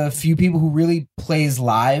one of the few people who really plays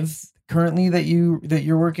live currently that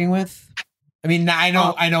you're working with? I mean, I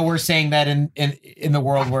know we're saying that in the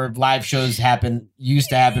world where live shows used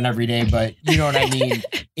to happen every day, but you know what I mean?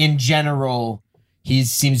 In general, he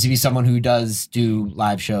seems to be someone who does do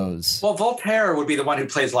live shows. Well, Voltaire would be the one who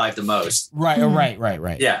plays live the most. Right.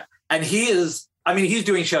 Yeah. And he's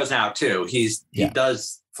doing shows now too. He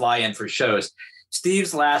does fly in for shows.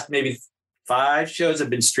 Steve's last maybe 5 shows have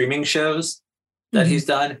been streaming shows that he's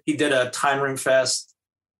done. He did a Time Room Fest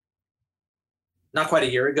not quite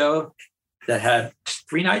a year ago that had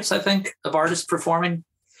 3 nights, I think, of artists performing.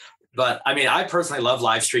 But I mean, I personally love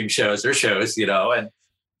live stream shows. They're shows, you know, and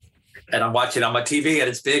I'm watching on my TV and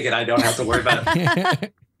it's big and I don't have to worry about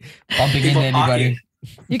it. Bumping into anybody.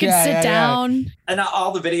 You can sit down. Yeah. And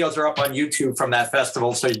all the videos are up on YouTube from that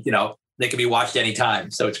festival. So, you know, they can be watched anytime.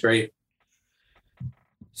 So it's great.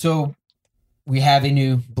 So we have a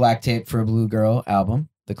new Black Tape for a Blue Girl album,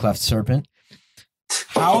 The Cleft Serpent.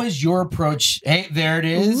 How is your approach? Hey, there it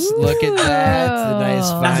is. Ooh. Look at that. The nice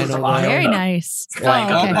final. Very nice. Okay.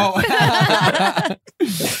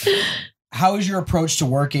 How has your approach to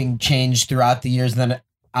working changed throughout the years? And then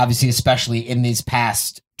obviously, especially in these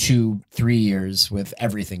past 2-3 years with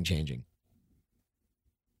everything changing.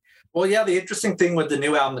 Well, yeah, the interesting thing with the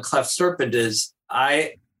new album, The Cleft Serpent, is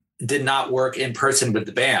I did not work in person with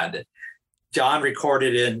the band. John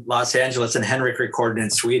recorded in Los Angeles and Henrik recorded in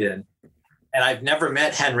Sweden. And I've never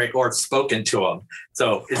met Henrik or spoken to him.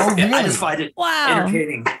 So really? I just find it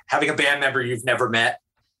entertaining having a band member you've never met.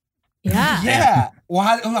 Yeah. Yeah.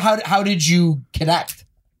 Well, how did you connect?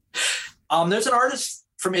 There's an artist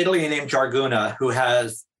from Italy named Jarguna who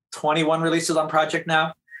has 21 releases on Project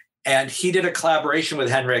now. And he did a collaboration with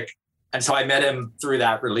Henrik. And so I met him through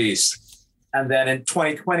that release. And then in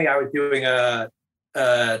 2020, I was doing a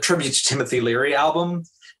tribute to Timothy Leary album.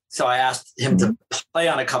 So I asked him to play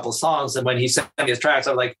on a couple songs. And when he sent me his tracks, I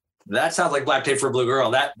was like, that sounds like Black Tape for a Blue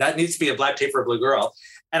Girl. That needs to be a Black Tape for a Blue Girl.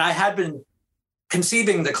 And I had been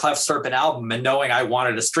conceiving the Cleft Serpent album and knowing I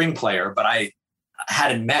wanted a string player, but I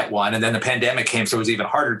hadn't met one. And then the pandemic came, so it was even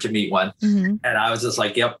harder to meet one. And I was just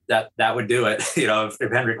like, yep, that would do it. You know,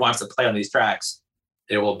 if Henrik wants to play on these tracks,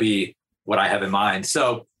 it will be what I have in mind.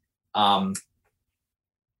 So, so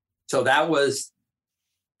that was,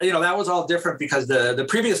 you know, that was all different because the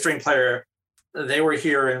previous string player, they were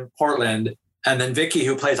here in Portland. And then Vicky,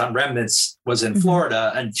 who plays on Remnants, was in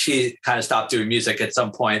Florida, and she kind of stopped doing music at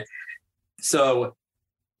some point. So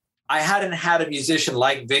I hadn't had a musician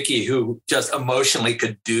like Vicky who just emotionally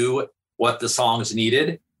could do what the songs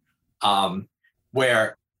needed.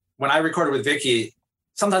 Where when I recorded with Vicky,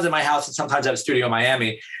 sometimes in my house and sometimes at a studio in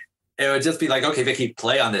Miami, it would just be like, okay, Vicky,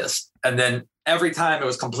 play on this. And then every time it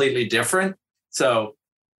was completely different. So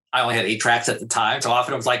I only had 8 tracks at the time. So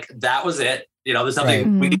often it was like, that was it. You know, there's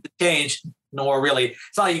nothing we need to change, nor really.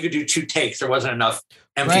 It's not like you could do 2 takes. There wasn't enough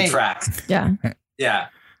empty tracks. Yeah. Yeah.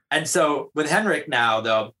 And so with Henrik now,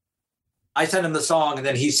 though, I send him the song and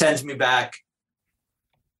then he sends me back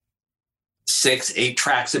 6-8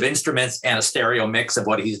 tracks of instruments and a stereo mix of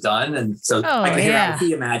what he's done. And so I can hear how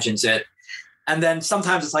he imagines it. And then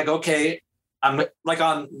sometimes it's like, okay, I'm like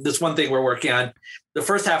on this one thing we're working on. The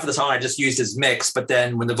first half of the song I just used as mix, but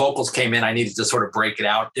then when the vocals came in, I needed to sort of break it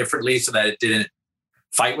out differently so that it didn't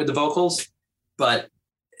fight with the vocals. But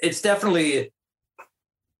it's definitely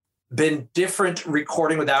been different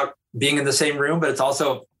recording without being in the same room. But it's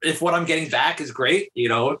also, if what I'm getting back is great, you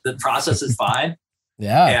know, the process is fine.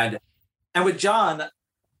 Yeah. And with John,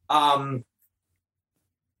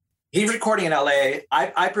 he's recording in LA.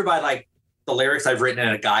 I provide like the lyrics I've written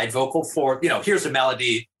in a guide vocal for, you know, here's the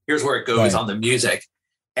melody, here's where it goes on the music.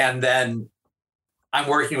 And then I'm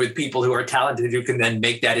working with people who are talented who can then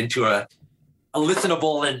make that into a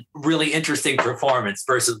listenable and really interesting performance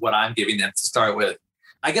versus what I'm giving them to start with.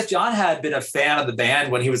 I guess John had been a fan of the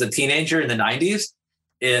band when he was a teenager in the 90s.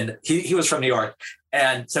 And he was from New York.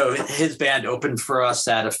 And so his band opened for us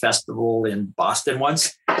at a festival in Boston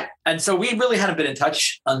once. And so we really hadn't been in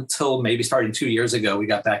touch until maybe starting 2 years ago. We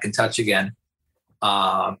got back in touch again.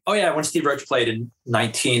 When Steve Roach played in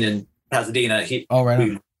 19 in Pasadena,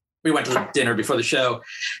 we went to dinner before the show.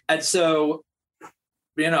 And so,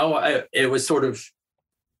 you know, it was sort of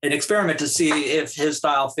an experiment to see if his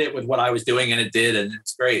style fit with what I was doing, and it did, and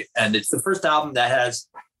it's great. And it's the first album that has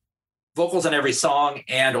vocals on every song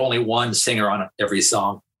and only one singer on every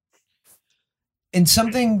song. And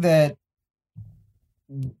something that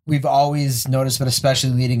we've always noticed, but especially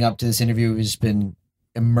leading up to this interview, we've just been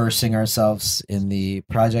immersing ourselves in the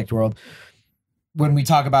project world. When we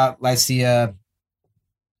talk about Lycia,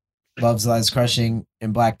 Love's Lies Crushing,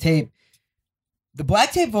 and Black Tape, the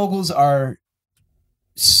Black Tape vocals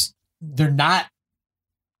they're not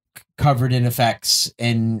covered in effects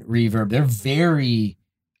and reverb. They're very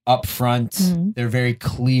upfront. Mm-hmm. They're very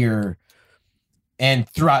clear. And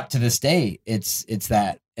throughout to this day, it's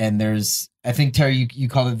that. And there's, I think, Terry, you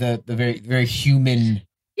call it the very, very human.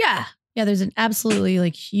 Yeah. Yeah. There's an absolutely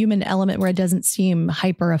like human element where it doesn't seem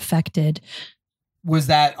hyper affected. Was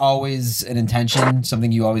that always an intention?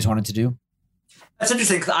 Something you always wanted to do? That's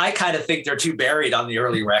interesting because I kind of think they're too buried on the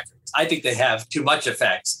early records. I think they have too much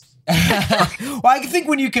effects. Well, I think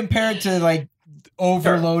when you compare it to like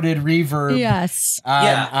overloaded reverb, yes,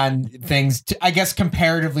 on things, I guess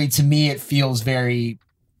comparatively to me, it feels very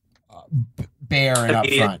bare and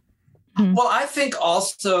upfront. Well, I think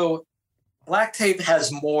also Black Tape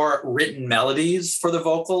has more written melodies for the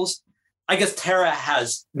vocals. I guess Tara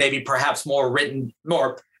has perhaps more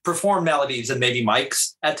performed melodies than maybe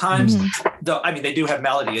Mike's at times. Mm-hmm. Though, I mean, they do have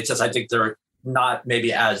melody. It's just I think they're not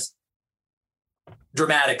maybe as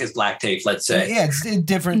dramatic as Black Tape, let's say. Yeah, it's a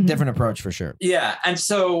different approach for sure. Yeah, and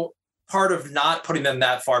so part of not putting them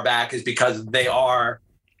that far back is because they are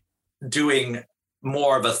doing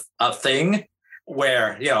more of a thing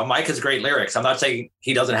where, you know, Mike has great lyrics. I'm not saying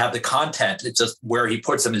he doesn't have the content. It's just where he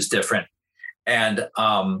puts them is different. And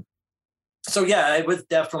so, yeah, it was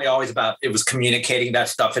definitely always about, it was communicating that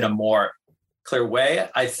stuff in a more clear way.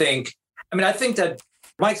 I think that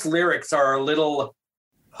Mike's lyrics are a little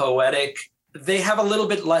poetic. They have a little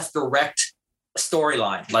bit less direct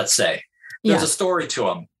storyline, let's say. There's a story to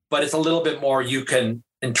them, but it's a little bit more, you can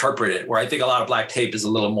interpret it, where I think a lot of Black Tape is a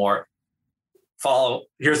little more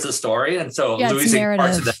here's the story. And so losing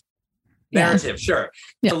parts of the narrative, sure.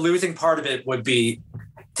 Yeah. The losing part of it would be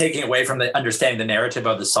taking away from the understanding the narrative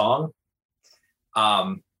of the song.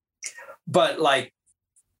 But like,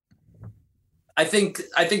 I think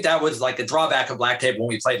that was like a drawback of Black Tape when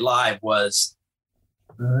we played live was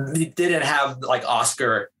he didn't have like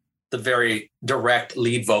Oscar, the very direct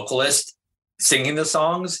lead vocalist, singing the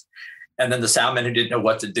songs, and then the soundman who didn't know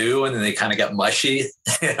what to do, and then they kind of got mushy,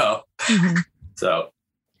 you know. Mm-hmm. So,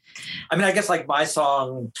 I mean, I guess like my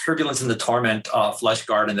song "Turbulence in the Torment" off Lush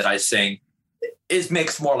Garden that I sing is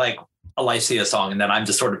mixed more like a Lycia song, and then I'm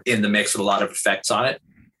just sort of in the mix with a lot of effects on it.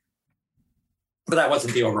 But that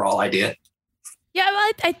wasn't the overall idea. Yeah,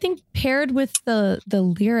 well, I think paired with the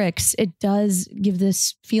lyrics, it does give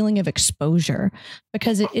this feeling of exposure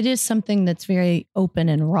because it is something that's very open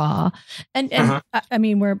and raw. And I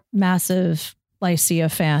mean, we're massive Lycia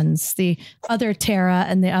fans. The other Tara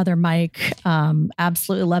and the other Mike,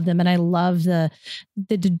 absolutely love them. And I love the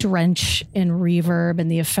drench in reverb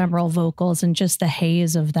and the ephemeral vocals and just the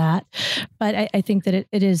haze of that. But I think that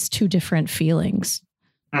it is two different feelings.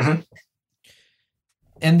 Mm-hmm.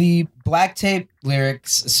 And the Black Tape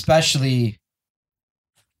lyrics, especially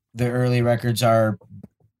the early records, are,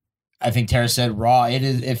 I think Tara said, raw.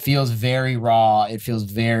 It feels very raw. It feels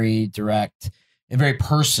very direct and very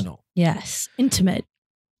personal. Yes, intimate.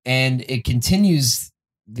 And it continues.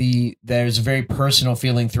 There's a very personal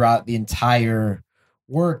feeling throughout the entire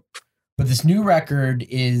work. But this new record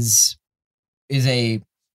is a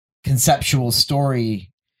conceptual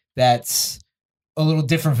story that's a little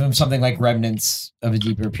different from something like Remnants of a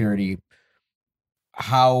Deeper Purity.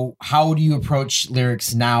 How do you approach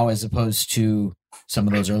lyrics now as opposed to some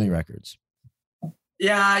of those early records?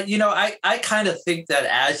 Yeah, you know, I kind of think that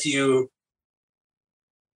as you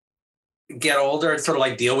get older and sort of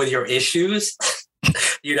like deal with your issues,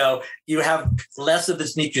 you know, you have less of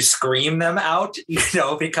this need to scream them out, you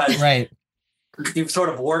know, because you've sort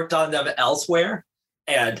of worked on them elsewhere.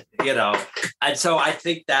 And, you know, and so I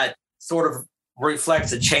think that sort of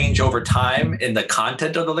reflects a change over time in the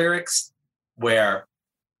content of the lyrics where,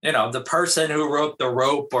 you know, the person who wrote The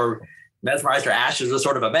Rope or Mesmerized or Ashes was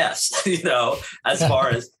sort of a mess, you know, as far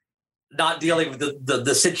as not dealing with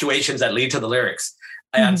the situations that lead to the lyrics.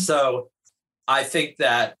 Mm-hmm. And so I think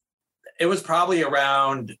that it was probably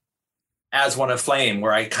around As One Aflame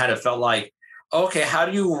where I kind of felt like, okay, how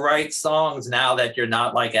do you write songs now that you're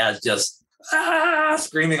not like as just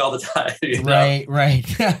screaming all the time? You know? Right.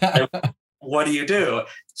 What do you do?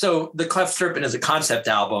 So The Cleft Serpent is a concept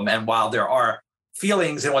album. And while there are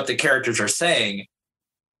feelings in what the characters are saying,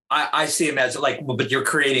 I see them as like, well, but you're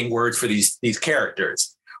creating words for these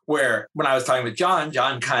characters. Where when I was talking with John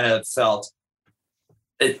kind of felt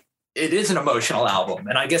it is an emotional album.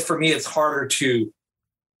 And I guess for me, it's harder to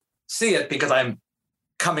see it because I'm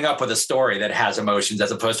coming up with a story that has emotions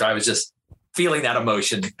as opposed to I was just feeling that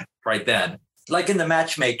emotion right then. Like in The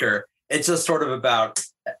Matchmaker, it's just sort of about,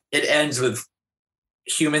 it ends with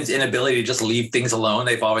humans' inability to just leave things alone.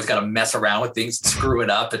 They've always got to mess around with things, screw it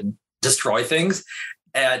up and destroy things.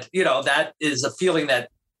 And, that is a feeling that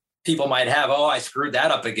people might have. Oh, I screwed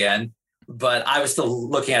that up again. But I was still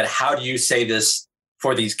looking at how do you say this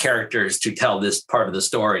for these characters to tell this part of the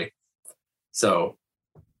story. So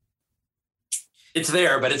it's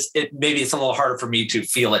there, but maybe it's a little harder for me to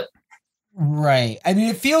feel it. Right. I mean,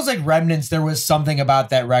 it feels like Remnants, there was something about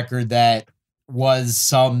that record that was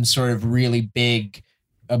some sort of really big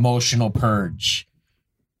emotional purge.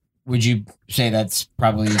 Would you say that's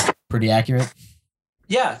probably pretty accurate?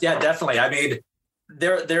 Yeah, definitely. I mean,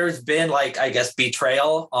 there's been like, I guess,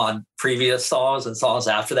 betrayal on previous songs and songs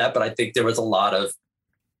after that, but I think there was a lot of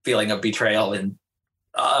feeling of betrayal in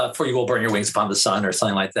For You Will Burn Your Wings Upon the Sun or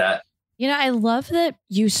something like that. I love that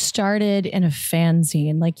you started in a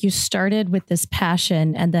fanzine. Like, you started with this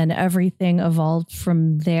passion and then everything evolved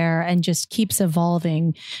from there and just keeps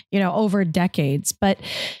evolving, over decades. But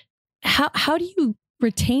how do you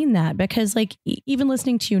retain that? Because like, even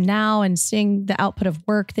listening to you now and seeing the output of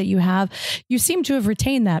work that you have, you seem to have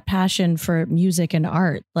retained that passion for music and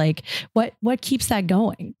art. Like, what keeps that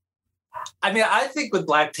going? I mean, I think with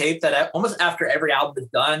Black Tape that almost after every album is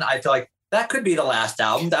done, I feel like that could be the last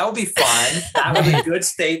album. That would be fun. That would be a good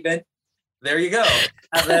statement. There you go.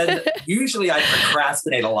 And then usually I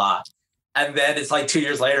procrastinate a lot. And then it's like 2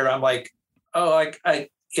 years later, I'm like, oh, I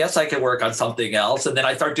guess I could work on something else. And then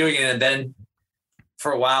I start doing it. And then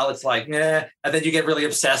for a while, it's like, eh. And then you get really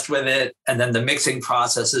obsessed with it. And then the mixing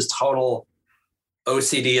process is total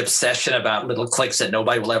OCD obsession about little clicks that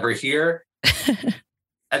nobody will ever hear.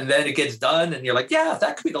 And then it gets done. And you're like, yeah,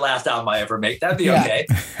 that could be the last album I ever make. That'd be okay.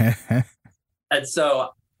 And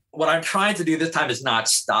so what I'm trying to do this time is not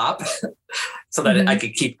stop so that I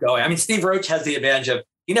can keep going. I mean, Steve Roach has the advantage of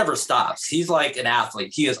he never stops. He's like an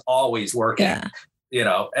athlete. He is always working, and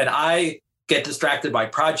I get distracted by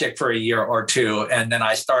project for a year or two. And then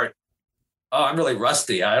I start, I'm really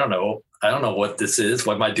rusty. I don't know what this is.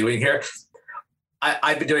 What am I doing here?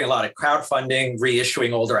 I've been doing a lot of crowdfunding,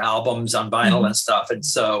 reissuing older albums on vinyl and stuff. And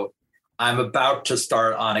so I'm about to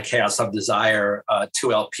start on a Chaos of Desire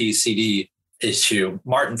 2LP CD issue.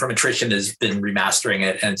 Martin from Attrition has been remastering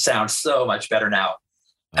it and it sounds so much better now.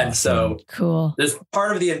 Awesome. And so cool. There's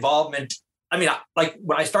part of the involvement. I mean, like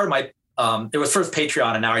when I started my, it was first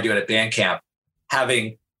Patreon and now I do it at Bandcamp.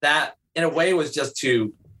 Having that in a way was just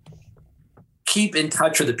to keep in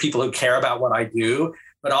touch with the people who care about what I do,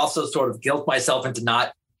 but also sort of guilt myself into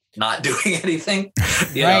not doing anything.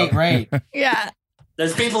 Right. Yeah.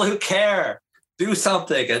 There's people who care. Do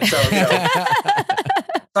something. And so,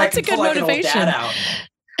 that's a good motivation. Out.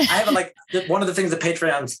 I have one of the things the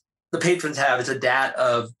patrons have is a DAT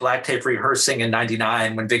of Black Tape rehearsing in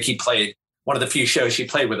 '99 when Vicky played one of the few shows she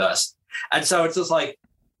played with us. And so it's just like,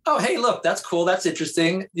 oh, hey, look, that's cool. That's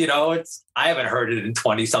interesting. I haven't heard it in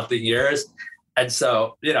 20 something years. And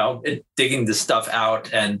so, digging this stuff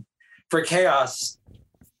out. And for Chaos,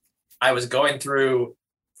 I was going through,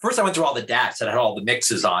 first I went through all the DATs that had all the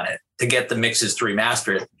mixes on it to get the mixes to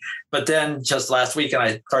remaster it. But then just last weekend,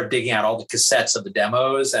 I started digging out all the cassettes of the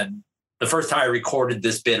demos. And the first time I recorded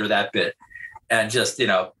this bit or that bit, and just,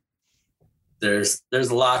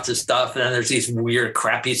 there's lots of stuff. And then there's these weird,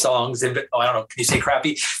 crappy songs. I don't know. Can you say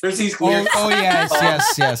crappy? There's these weird. Oh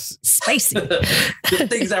yes. Spicy. The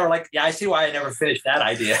things that were like, yeah, I see why I never finished that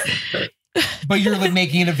idea. But you're like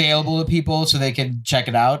making it available to people so they can check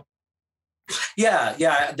it out.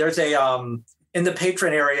 Yeah. There's in the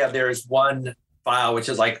patron area, there's one file, which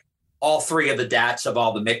is like all three of the DATs of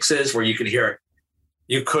all the mixes where you could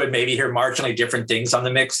maybe hear marginally different things on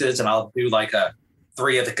the mixes. And I'll do like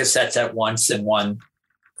three of the cassettes at once in one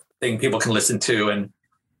thing people can listen to. And,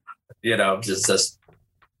 just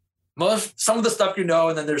some of the stuff,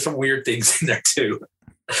 and then there's some weird things in there too.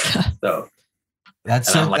 So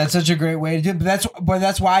that's such a great way to do it. But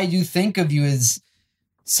that's why I do think of you as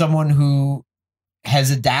someone who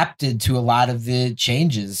has adapted to a lot of the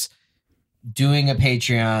changes. Doing a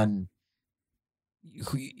Patreon,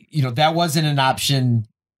 that wasn't an option.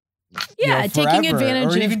 Yeah, taking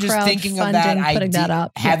advantage or even of just thinking of that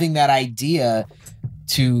idea, having that idea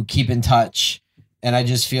to keep in touch. And I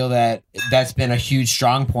just feel that that's been a huge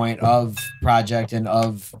strong point of Project and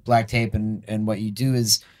of Black Tape and what you do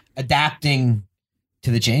is adapting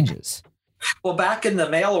to the changes. Well, back in the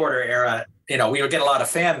mail order era, we would get a lot of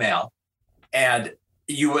fan mail, and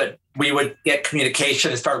we would get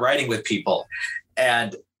communication and start writing with people.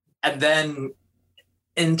 And And then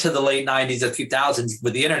into the late 90s and 2000s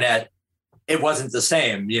with the internet, it wasn't the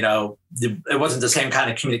same, it wasn't the same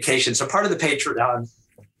kind of communication. So part of the patron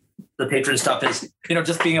stuff is,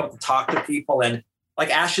 just being able to talk to people. And like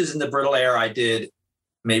Ashes in the Brittle Air, I did,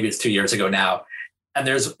 maybe it's 2 years ago now. And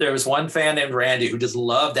there was one fan named Randy who just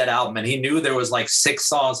loved that album. And he knew there was like 6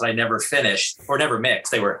 songs that I never finished or never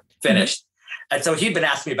mixed. They were finished. And so he'd been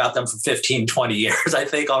asking me about them for 15, 20 years, I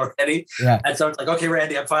think already. Yeah. And so it's like, okay,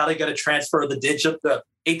 Randy, I'm finally going to transfer the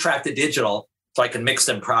 8-track to digital so I can mix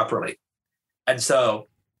them properly. And so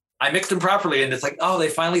I mixed them properly, and it's like, oh, they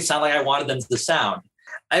finally sound like I wanted them to sound.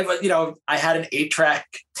 I had an 8-track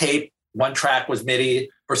tape. 1 track was MIDI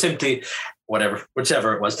or simply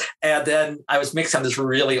whichever it was. And then I was mixing on this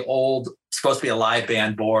really old, supposed to be a live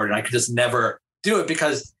band board, and I could just never do it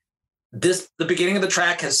because the beginning of the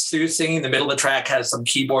track has Sue singing, the middle of the track has some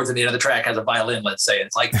keyboards, and the end of the track has a violin, let's say.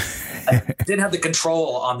 It's like I didn't have the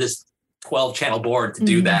control on this 12-channel board to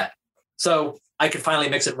do that. So I could finally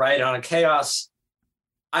mix it right on a Chaos.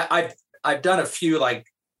 I've done a few like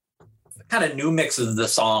kind of new mixes of the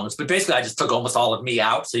songs, but basically I just took almost all of me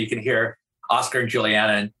out, so you can hear Oscar and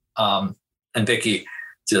Juliana and Vicky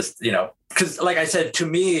just, because like I said, to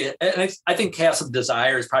me, and I think Chaos of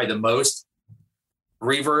Desire is probably the most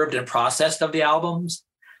reverbed and processed of the albums.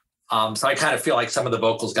 So I kind of feel like some of the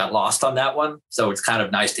vocals got lost on that one. So it's kind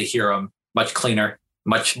of nice to hear them much cleaner,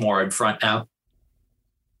 much more in front now.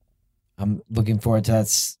 I'm looking forward to that.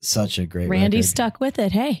 Such a great Randy record. stuck with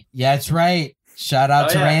it. Hey. Yeah, that's right. Shout out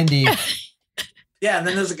to Randy. Yeah, and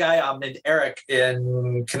then there's a guy named Eric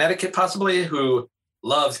in Connecticut, possibly, who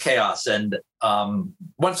loves Chaos. And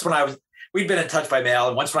once when we'd been in touch by mail,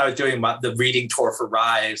 and once when I was doing the reading tour for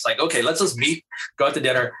Rye, it's like, okay, let's just meet, go out to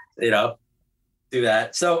dinner, do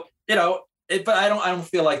that. So, but I don't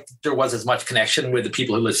feel like there was as much connection with the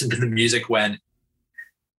people who listened to the music when,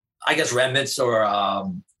 I guess, Remnants or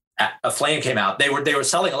A Flame came out. They were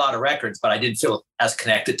selling a lot of records, but I didn't feel as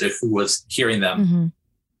connected to who was hearing them. Mm-hmm.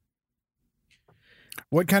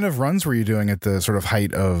 What kind of runs were you doing at the sort of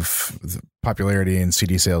height of popularity and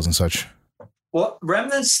CD sales and such? Well,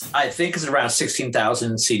 Remnants, I think, is around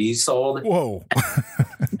 16,000 CDs sold. Whoa.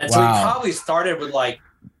 And so we probably started with like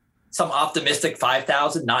some optimistic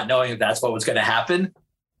 5,000, not knowing if that's what was going to happen.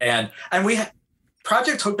 And we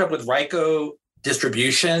Project hooked up with Ryko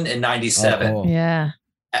Distribution in 97. Oh, cool. Yeah.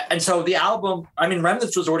 And so the album,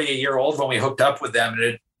 Remnants was already a year old when we hooked up with them.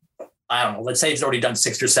 And I don't know, let's say it's already done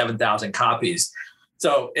 6,000 or 7,000 copies.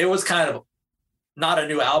 So it was kind of not a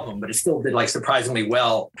new album, but it still did like surprisingly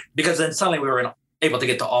well, because then suddenly we were able to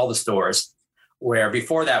get to all the stores, where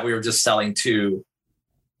before that we were just selling to,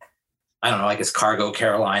 I don't know, I guess Cargo,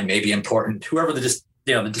 Caroline, maybe Important, whoever the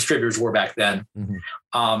distributors were back then.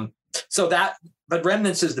 Mm-hmm. But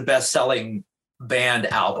Remnants is the best selling band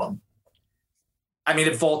album.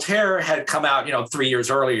 If Voltaire had come out, 3 years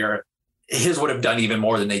earlier, his would have done even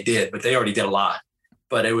more than they did, but they already did a lot.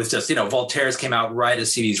 But it was just, Voltaire's came out right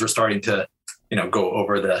as CDs were starting to, go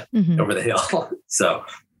over the hill. So,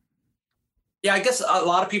 yeah, I guess a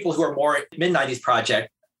lot of people who are more mid-90s Project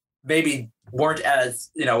maybe weren't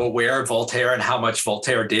as, aware of Voltaire and how much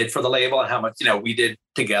Voltaire did for the label and how much, we did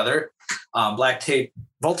together. Black Tape,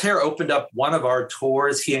 Voltaire opened up one of our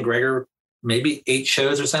tours, he and Gregor, maybe 8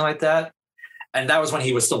 shows or something like that. And that was when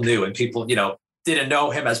he was still new and people, didn't know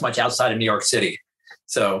him as much outside of New York City.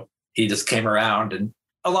 So he just came around, and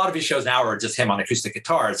a lot of his shows now are just him on acoustic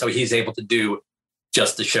guitar. So he's able to do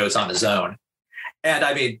just the shows on his own. And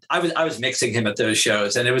I was mixing him at those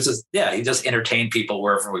shows, and it was just, he just entertained people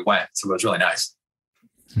wherever we went. So it was really nice.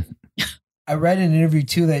 I read in an interview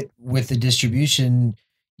too that with the distribution,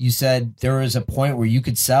 you said there was a point where you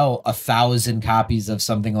could sell 1,000 copies of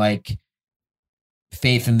something like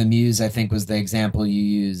Faith in the Muse, I think was the example you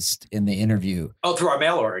used in the interview. Oh, through our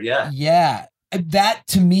mail order. Yeah. Yeah. That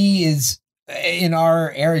to me is, in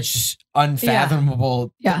our era, it's just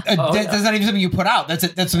unfathomable. Yeah. That's not even something you put out.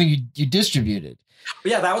 That's something you distributed.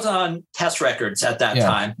 But yeah, that was on Test Records at that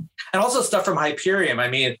time. And also stuff from Hyperion.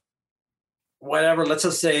 Whatever, let's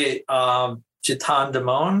just say Chitan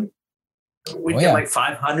Damon. We get like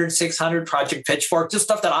 500, 600 Project Pitchfork, just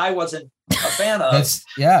stuff that I wasn't a fan of.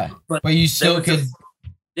 But you still could.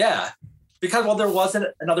 Because, there wasn't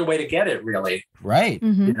another way to get it, really. Right.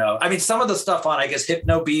 Mm-hmm. Some of the stuff on, I guess,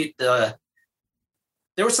 Hypnobeat,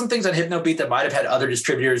 there were some things on Hypnobeat that might have had other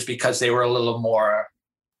distributors because they were a little more,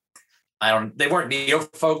 they weren't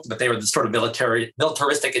neo-folk, but they were the sort of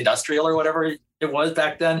militaristic industrial or whatever it was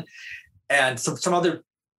back then. And some other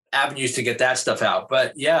avenues to get that stuff out.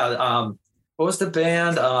 But what was the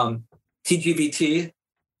band? TGVT,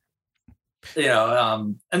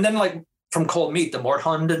 and then like from Cold Meat, the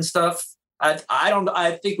Morthund and stuff.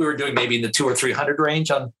 I think we were doing maybe in the 200 or 300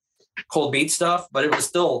 range on Cold Meat stuff, but it was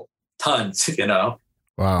still tons, you know.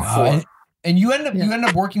 Wow. And you end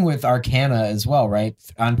up working with Arcana as well, right?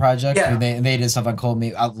 On projects. Yeah. They did stuff on Cold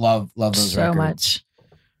Meat. I love those so records. much.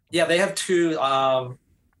 Yeah, they have two.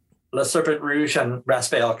 Le Serpent Rouge and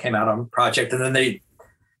Raspail came out on project, and then they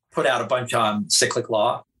put out a bunch on Cyclic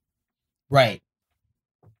Law. Right.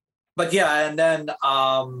 But yeah, and then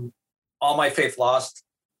All My Faith Lost,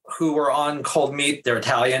 who were on Cold Meat, they're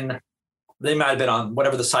Italian. They might have been on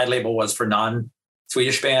whatever the side label was for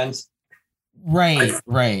non-Swedish bands. Right.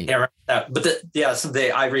 Yeah, but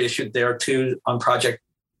I reissued there too on project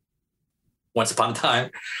once upon a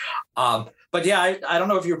time. But yeah, I don't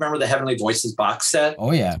know if you remember the Heavenly Voices box set.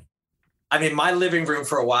 Oh yeah. I mean, my living room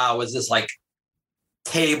for a while was this like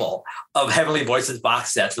table of Heavenly Voices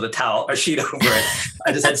box sets with a sheet over it.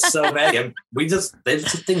 I just had so many, and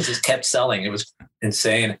things just kept selling. It was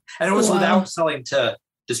insane, and it was without selling to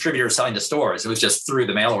distributors, selling to stores. It was just through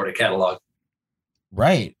the mail order catalog.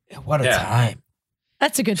 Right. What a time.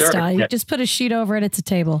 That's a good style. You just put a sheet over it. It's a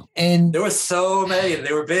table. And there was so many, and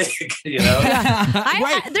they were big, you know.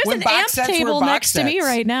 There's an amp table next to me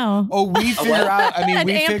right now. Oh, we figure out. I mean, an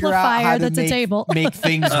amplifier that's a table. Make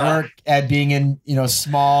things work at being in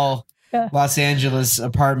small Los Angeles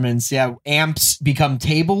apartments. Yeah, amps become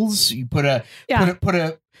tables. You put a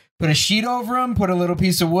sheet over them. Put a little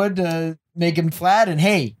piece of wood to make them flat, and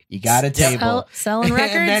hey, you got a table. Selling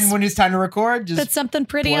records. And then when it's time to record, just put something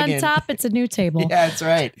pretty on top. It's a new table. Yeah, that's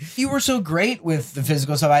right. You were so great with the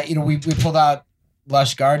physical stuff. We pulled out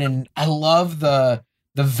Lush Garden. I love the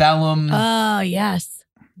vellum. Oh yes.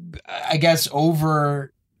 I guess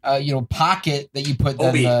over pocket that you put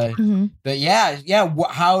how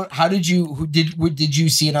did you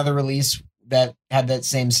see another release that had that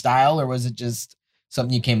same style, or was it just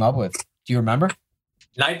something you came up with? Do you remember?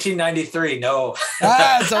 1993. No.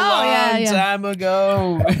 That's a long time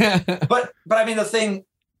ago. but I mean, the thing,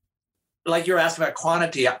 like you're asking about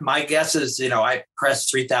quantity, my guess is, I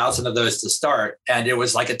pressed 3,000 of those to start, and it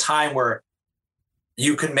was like a time where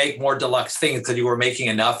you could make more deluxe things because you were making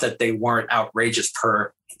enough that they weren't outrageous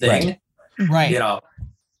per thing. Right.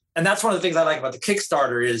 And that's one of the things I like about the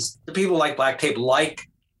Kickstarter is the people like Black Tape like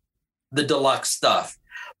the deluxe stuff.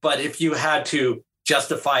 But if you had to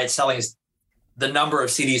justify it selling the number of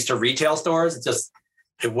CDs to retail stores,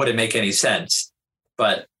 it wouldn't make any sense.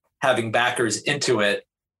 But having backers into it,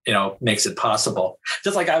 makes it possible.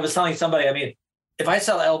 Just like I was telling somebody, I mean, if I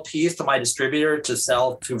sell LPs to my distributor to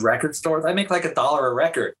sell to record stores, I make like $1 a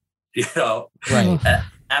record, Right.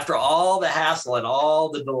 After all the hassle and all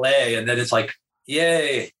the delay. And then it's like,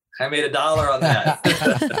 yay, I made $1 on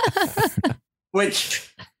that.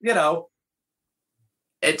 Which,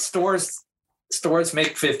 stores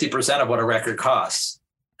make 50% of what a record costs,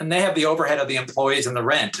 and they have the overhead of the employees and the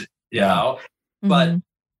rent, but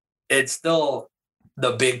it's still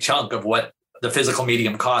the big chunk of what the physical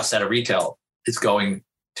medium costs at a retail is going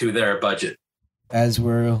to their budget. As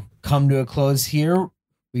we're come to a close here,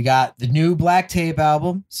 we got the new Black Tape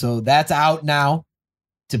album. So that's out now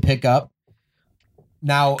to pick up.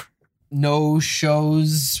 Now, no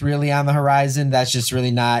shows really on the horizon. That's just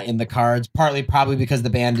really not in the cards, partly probably because the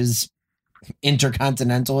band is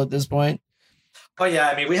intercontinental at this point. Oh yeah,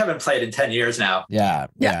 I mean, we haven't played in 10 years now. Yeah.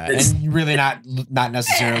 And really not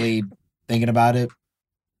necessarily thinking about it.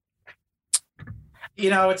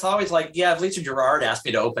 It's always like, if Lisa Gerrard asked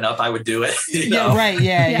me to open up, I would do it. Yeah, right.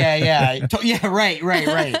 Yeah, right.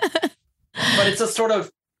 But it's a sort of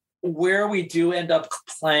where we do end up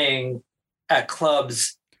playing at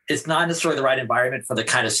clubs. It's not necessarily the right environment for the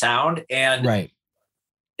kind of sound, and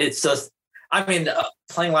it's just. I mean,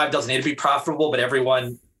 playing live doesn't need to be profitable, but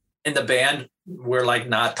everyone in the band, we're like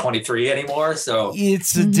not 23 anymore. So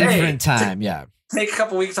it's a different time. Take a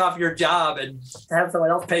couple weeks off your job and have someone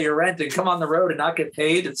else pay your rent and come on the road and not get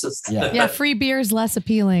paid. It's just free beer is less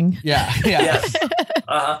appealing. Yes.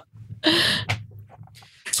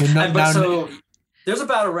 So there's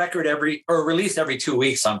about a record release every 2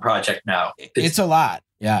 weeks on project now. It's a lot.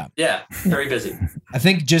 Yeah, very busy. I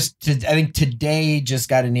think today just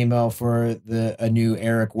got an email for a new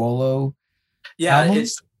Eric Wolo. Yeah, album.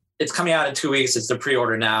 It's coming out in 2 weeks. It's the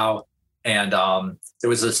pre-order now, and there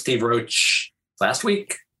was a Steve Roach last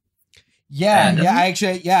week.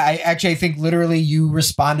 I actually think literally you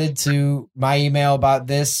responded to my email about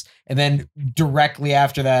this, and then directly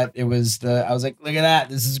after that, I was like, look at that,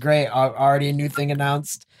 this is great. Already a new thing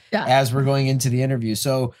announced as we're going into the interview.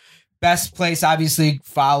 So. Best place, obviously,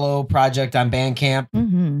 follow Project on Bandcamp.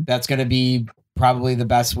 Mm-hmm. That's going to be probably the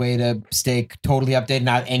best way to stay totally updated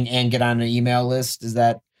and get on an email list. Is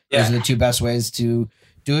that Those are the two best ways to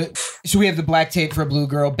do it. So we have the Black Tape for a Blue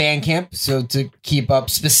Girl Bandcamp. So to keep up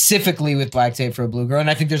specifically with Black Tape for a Blue Girl. And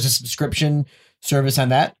I think there's a subscription service on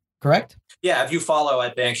that, correct? Yeah, if you follow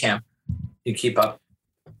at Bandcamp, you keep up.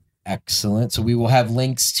 Excellent. So we will have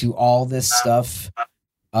links to all this stuff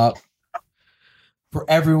up for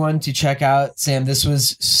everyone to check out. Sam, this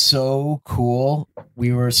was so cool.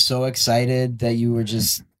 We were so excited that you were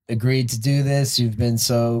just agreed to do this. You've been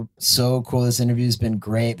so cool. This interview's been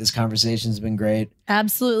great. This conversation's been great.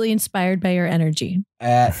 Absolutely inspired by your energy.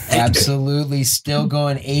 Absolutely. Still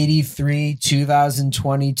going 83,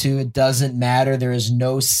 2022. It doesn't matter. There is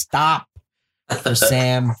no stop for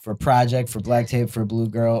Sam, for Project, for Black Tape, for Blue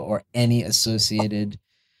Girl, or any associated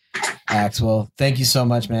acts. Well, thank you so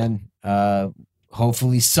much, man.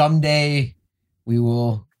 Hopefully someday we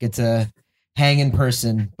will get to hang in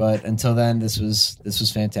person, but until then, this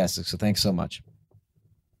was fantastic. So thanks so much.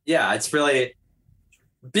 Yeah, it's really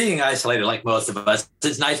being isolated like most of us.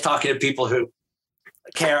 It's nice talking to people who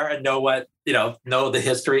care and know know the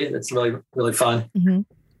history. It's really, really fun. Mm-hmm.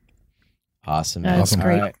 Awesome. That's awesome.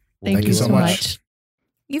 great. All right. Thank you so much.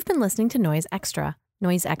 You've been listening to Noise Extra.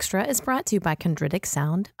 Noise Extra is brought to you by Chondritic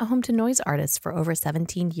Sound, a home to noise artists for over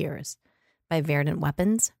 17 years. By Verdant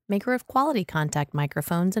Weapons, maker of quality contact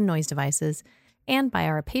microphones and noise devices, and by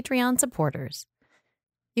our Patreon supporters.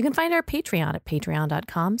 You can find our Patreon at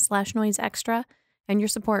patreon.com/noiseextra, and your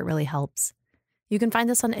support really helps. You can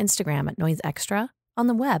find us on Instagram at Noise Extra, on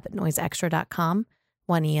the web at noiseextra.com,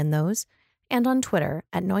 1 E in those, and on Twitter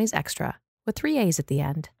at Noise Extra, with 3 A's at the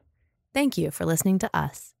end. Thank you for listening to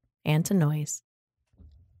us and to Noise.